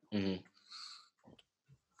 Mm-hmm.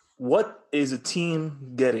 What is a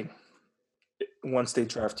team getting once they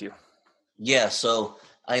draft you? Yeah, so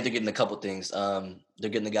I think they're getting a couple things. They're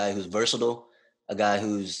getting a guy who's versatile, a guy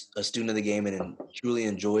who's a student of the game and truly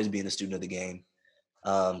enjoys being a student of the game.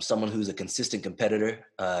 Someone who's a consistent competitor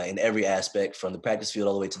in every aspect, from the practice field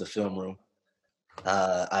all the way to the film room.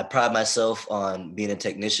 I pride myself on being a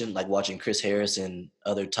technician, like watching Chris Harris and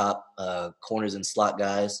other top corners and slot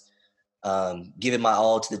guys, giving my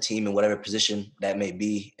all to the team in whatever position that may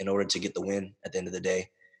be in order to get the win at the end of the day.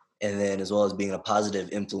 And then as well as being a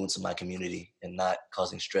positive influence in my community and not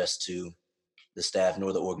causing stress to the staff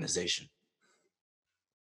nor the organization.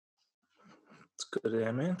 It's a good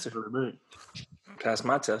damn answer. Pass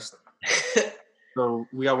my test. So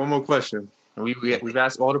we got one more question. We've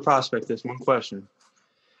asked all the prospects this one question.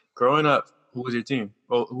 Growing up, who was your team?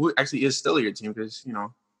 Well, who actually is still your team? Because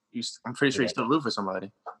I'm pretty sure you still root for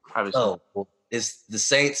somebody. Obviously. Oh, well, it's the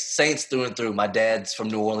Saints through and through. My dad's from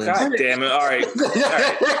New Orleans. God damn it! All right.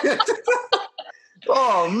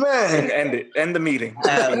 Oh man! End the meeting.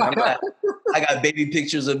 I got baby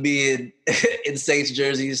pictures of me in Saints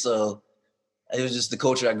jerseys, so it was just the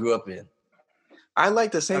culture I grew up in. I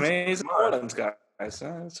like the Saints. I mean, he's a New Orleans guy.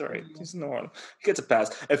 So it's all right. He's in New Orleans. He gets a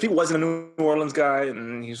pass. If he wasn't a New Orleans guy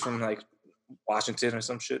and he's from like Washington or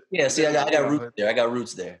some shit. Yeah, see, I got roots there. I got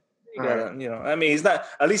roots there. You know, I mean, he's not.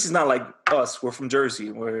 At least he's not like us. We're from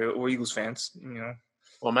Jersey. We're Eagles fans. You know.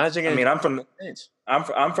 Well, imagine. I mean, I'm from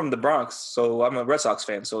the Bronx, so I'm a Red Sox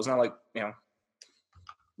fan. So it's not like Yeah,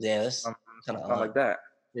 that's kind of not like that.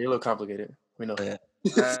 You're a little complicated. We know. Yeah.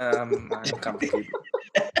 I'm complicated.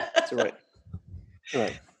 It's all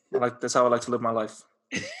right. That's how I like to live my life.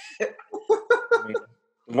 I mean,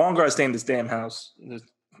 the longer I stay in this damn house, the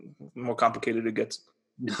more complicated it gets.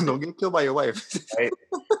 Don't get killed by your wife. Right?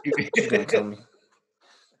 She's gonna kill me.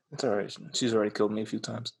 It's all right. She's already killed me a few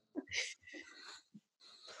times.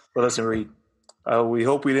 But listen, Reed. We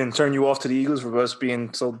hope we didn't turn you off to the Eagles for us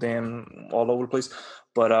being so damn all over the place.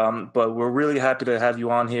 But we're really happy to have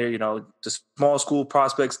you on here. You know, the small school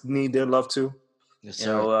prospects need their love too. Yes, you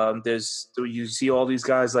know, you see all these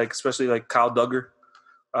guys like, especially like Kyle Duggar,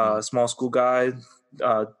 small school guy,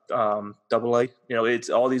 double A. You know,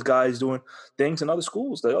 it's all these guys doing things in other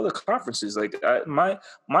schools, the other conferences. Like my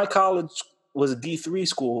college was a D3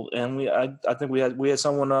 school, and I think we had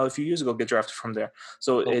someone a few years ago get drafted from there.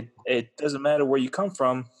 So it doesn't matter where you come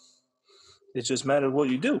from; it just matters what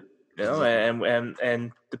you do. You know,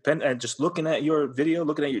 and just looking at your video,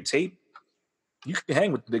 looking at your tape, you can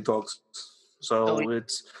hang with the big dogs. So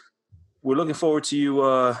we're looking forward to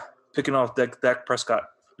you picking off Dak Prescott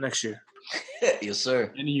next year. Yes,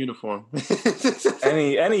 sir. Any uniform.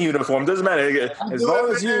 any uniform, doesn't matter. As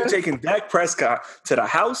long as you're taking Dak Prescott to the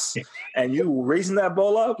house and you raising that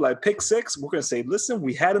ball up like pick six, we're gonna say, listen,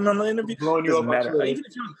 we had him on the interview. Doesn't matter.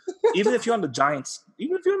 Even if you're on the Giants, I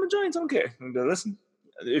don't care. Listen,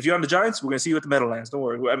 if you're on the Giants, we're gonna see you at the Meadowlands. Don't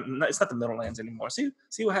worry, it's not the Meadowlands anymore. See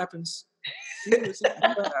what happens.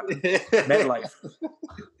 MetLife.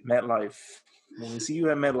 When we see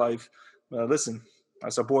you at MetLife, listen,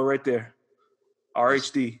 that's our boy right there,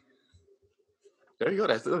 RHD. There you go.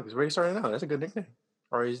 It's already starting out. That's a good nickname,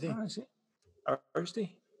 RHD.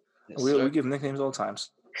 RHD. Yes, We give nicknames all the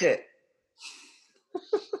times. Okay.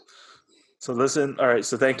 So listen, all right.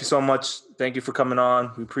 So thank you so much. Thank you for coming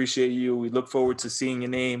on. We appreciate you. We look forward to seeing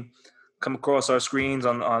your name come across our screens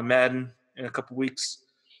on Madden in a couple weeks.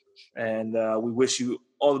 And we wish you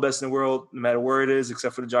all the best in the world, no matter where it is,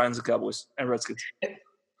 except for the Giants and Cowboys and Redskins.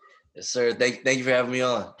 Yes, sir. Thank you for having me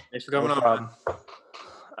on. Thanks for coming on. Problem.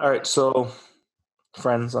 All right, so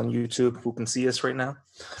friends on YouTube who can see us right now,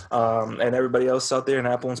 and everybody else out there in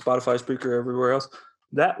Apple and Spotify, Spreaker, everywhere else,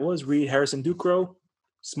 that was Reed Harrison Ducro,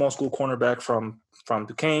 small school cornerback from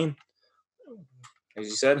Duquesne. As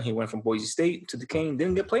you said, he went from Boise State to Duquesne,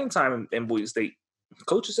 didn't get playing time in Boise State.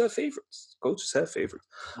 Coaches have favorites.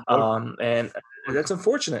 And that's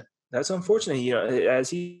unfortunate. As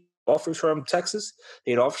he offers from Texas,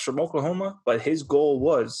 he offers from Oklahoma, but his goal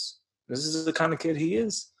was, this is the kind of kid he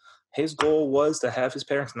is, his goal was to have his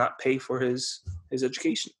parents not pay for his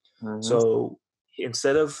education. Mm-hmm. So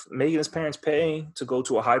instead of making his parents pay to go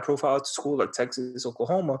to a high-profile school like Texas,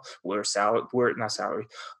 Oklahoma, where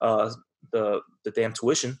the damn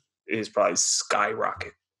tuition is probably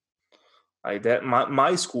skyrocket. Like that,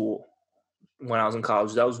 my school, when I was in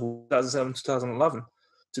college, that was 2007, 2011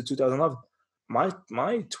 to 2011. My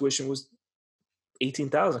tuition was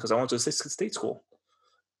 $18,000 because I went to a state school.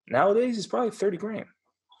 Nowadays, it's probably $30,000.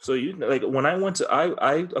 So when I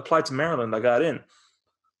applied to Maryland, I got in.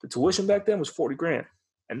 The tuition back then was $40,000,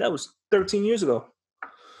 and that was 13 years ago.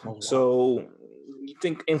 Oh, wow. So you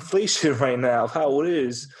think inflation right now, how it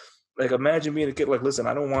is? Like, imagine being a kid. Like, listen,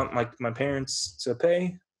 I don't want my parents to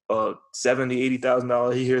pay $70,000,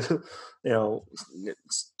 $80,000 a year,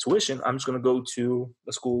 tuition. I'm just going to go to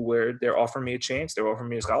a school where they're offering me a chance. They're offering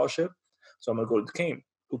me a scholarship. So I'm going to go to Duquesne.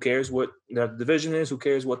 Who cares what the division is? Who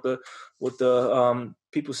cares what the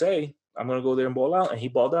people say? I'm going to go there and ball out. And he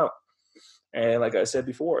balled out. And like I said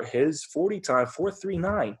before, his 40 time,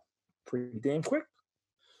 4.39, pretty damn quick.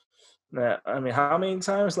 Now, I mean, how many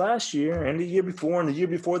times last year and the year before and the year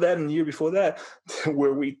before that and the year before that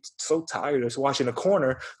were we so tired of watching a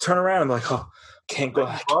corner turn around and like, oh, can't go.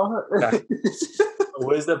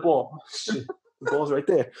 Where's that ball? Shit. The ball's right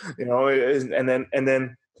there. And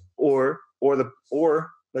then or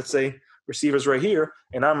let's say receiver's right here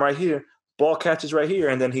and I'm right here. Ball catches right here,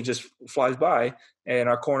 and then he just flies by, and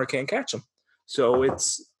our corner can't catch him. So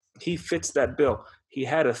he fits that bill. He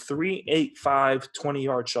had a 3.85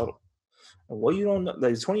 20-yard shuttle. And what you don't know, the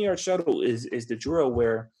 20-yard shuttle is the drill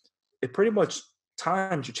where it pretty much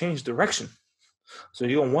times you change direction. So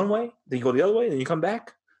you go one way, then you go the other way, then you come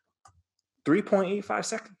back. 3.85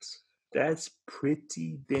 seconds. That's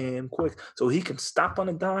pretty damn quick. So he can stop on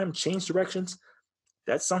a dime, change directions.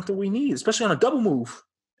 That's something we need, especially on a double move.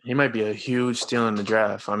 He might be a huge steal in the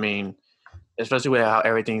draft. I mean, especially with how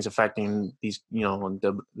everything's affecting these,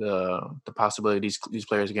 the possibility these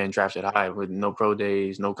players are getting drafted high with no pro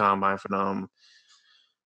days, no combine for them.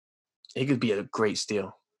 He could be a great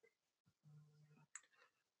steal.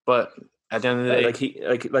 But at the end of the day,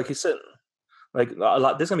 like he said, there's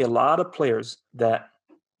gonna be a lot of players that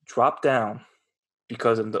drop down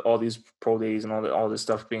because of all these pro days and all this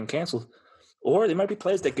stuff being canceled, or there might be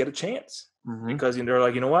players that get a chance because they're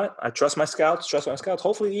like, you know what, I trust my scouts.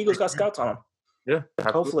 Hopefully, the Eagles got scouts on them. Yeah,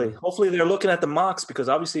 absolutely. Hopefully they're looking at the mocks because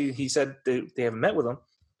obviously he said they haven't met with them.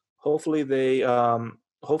 Hopefully they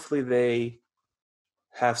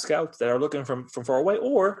have scouts that are looking from far away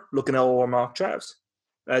or looking at all our mock drafts.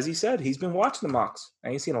 As he said, he's been watching the mocks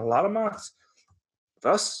and he's seen a lot of mocks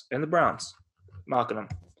of us and the Browns mocking them.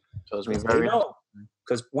 So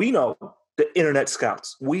because we know the internet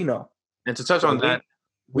scouts. We know. And to touch on that,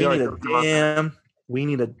 we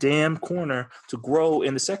need a damn corner to grow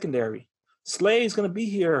in the secondary. Slay's going to be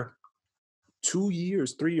here 2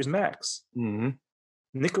 years, 3 years max. Mm-hmm.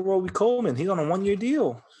 Nick Coleman, he's on a 1-year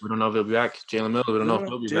deal. We don't know if he'll be back. Jalen Mills, we don't know if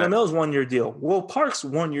he'll be back. Jalen Mills, 1-year deal. Will Parks,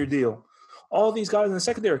 1-year deal. All these guys in the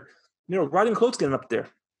secondary, Rodney McLeod's getting up there.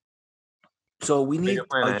 So we need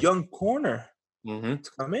a young corner to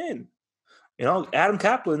come in. Adam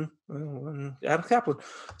Kaplan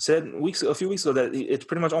said a few weeks ago that it's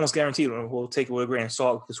pretty much almost guaranteed. We'll take it with a grain of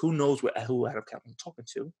salt because who knows who Adam Kaplan's talking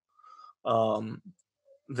to.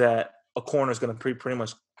 That a corner is going to pretty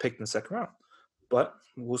much pick in the second round. But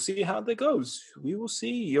we'll see how that goes. We will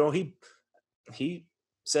see. He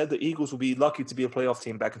said the Eagles will be lucky to be a playoff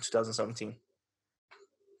team back in 2017.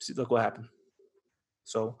 See, look what happened.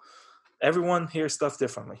 So everyone hears stuff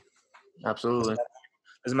differently. Absolutely.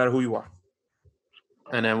 Doesn't matter who you are.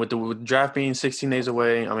 And then with the draft being 16 days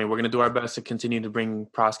away, I mean, we're going to do our best to continue to bring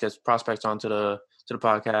prospects onto the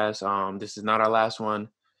podcast. This is not our last one.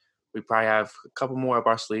 We probably have a couple more up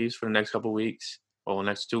our sleeves for the next couple of weeks, or the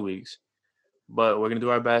next 2 weeks. But we're going to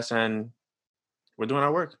do our best, and we're doing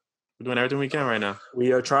our work. We're doing everything we can right now.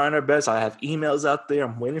 We are trying our best. I have emails out there.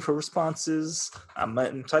 I'm waiting for responses.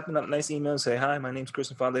 I'm typing up nice emails. Say, hi, my name's Chris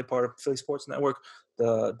Infante, part of Philly Sports Network,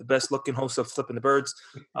 the best-looking host of Flipping the Birds.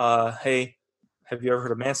 Hey, have you ever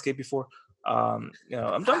heard of Manscaped before? I'm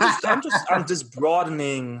just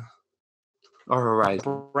broadening our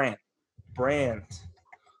horizon. Brand.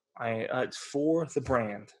 It's for the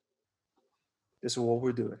brand. This is what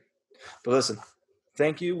we're doing. But listen,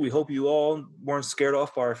 thank you. We hope you all weren't scared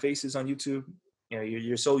off by our faces on YouTube.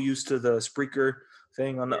 You're so used to the Spreaker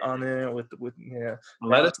thing on there with.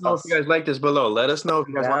 Let us know if you guys like this below. Let us know if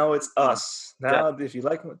you guys. Now it's us. Now, if you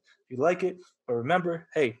like it, but remember,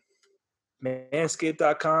 hey,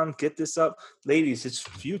 Manscaped.com. Get this up, ladies. It's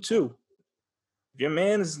for you too. If your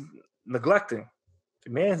man is neglecting,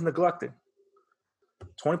 20%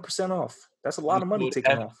 off. That's a lot of money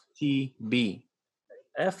taken off. FTB.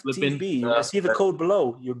 I see the code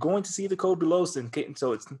below. You're going to see the code below. So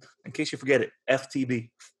it's in case you forget it. FTB.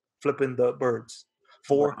 Flipping the birds.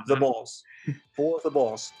 For the balls.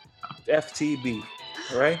 FTB.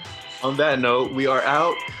 All right? On that note, we are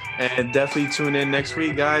out. And definitely tune in next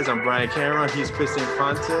week, guys. I'm Brian Cameron. He's Chris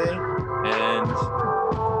Infante. And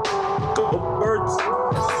go Birds.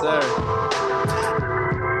 Yes, sir.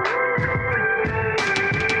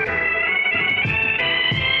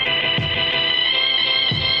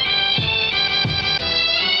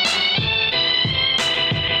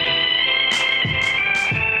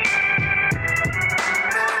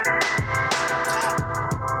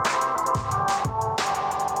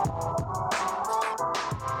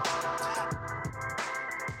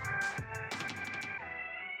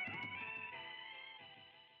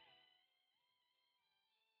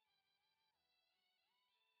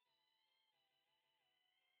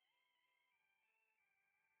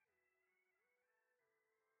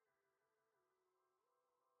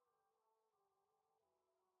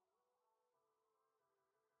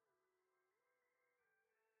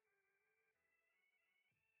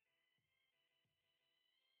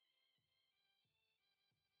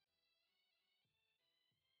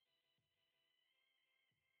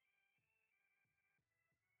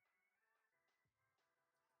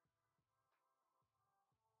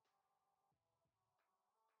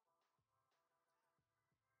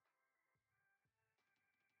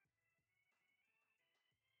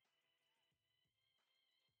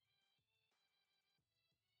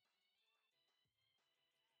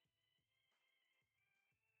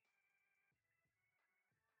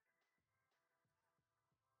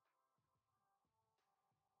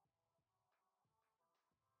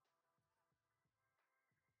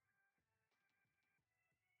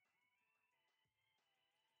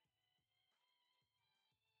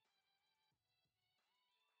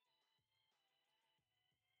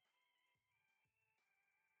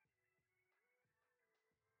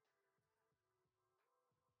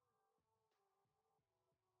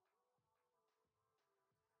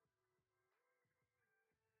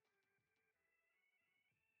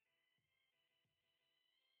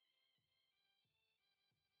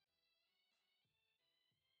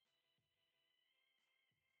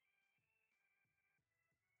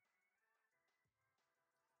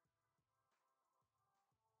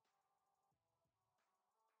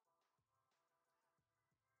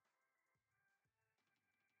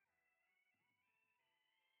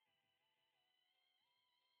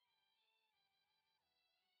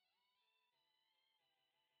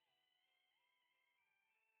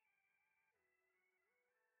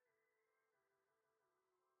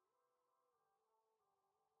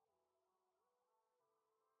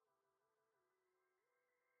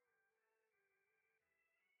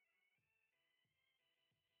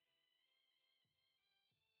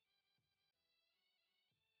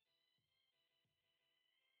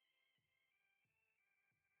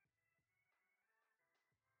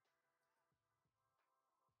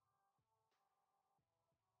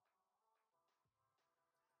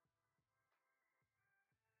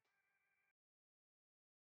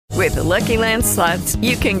 With the Lucky Land Slots,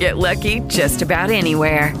 you can get lucky just about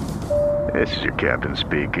anywhere. This is your captain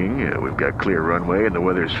speaking. We've got clear runway and the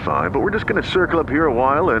weather's fine, but we're just going to circle up here a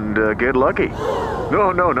while and get lucky.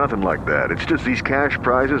 No, nothing like that. It's just these cash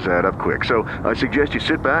prizes add up quick. So I suggest you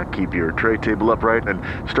sit back, keep your tray table upright, and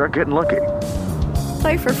start getting lucky.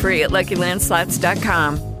 Play for free at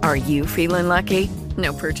LuckyLandSlots.com. Are you feeling lucky?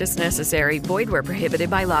 No purchase necessary. Void where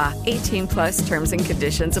prohibited by law. 18+ terms and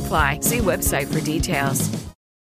conditions apply. See website for details.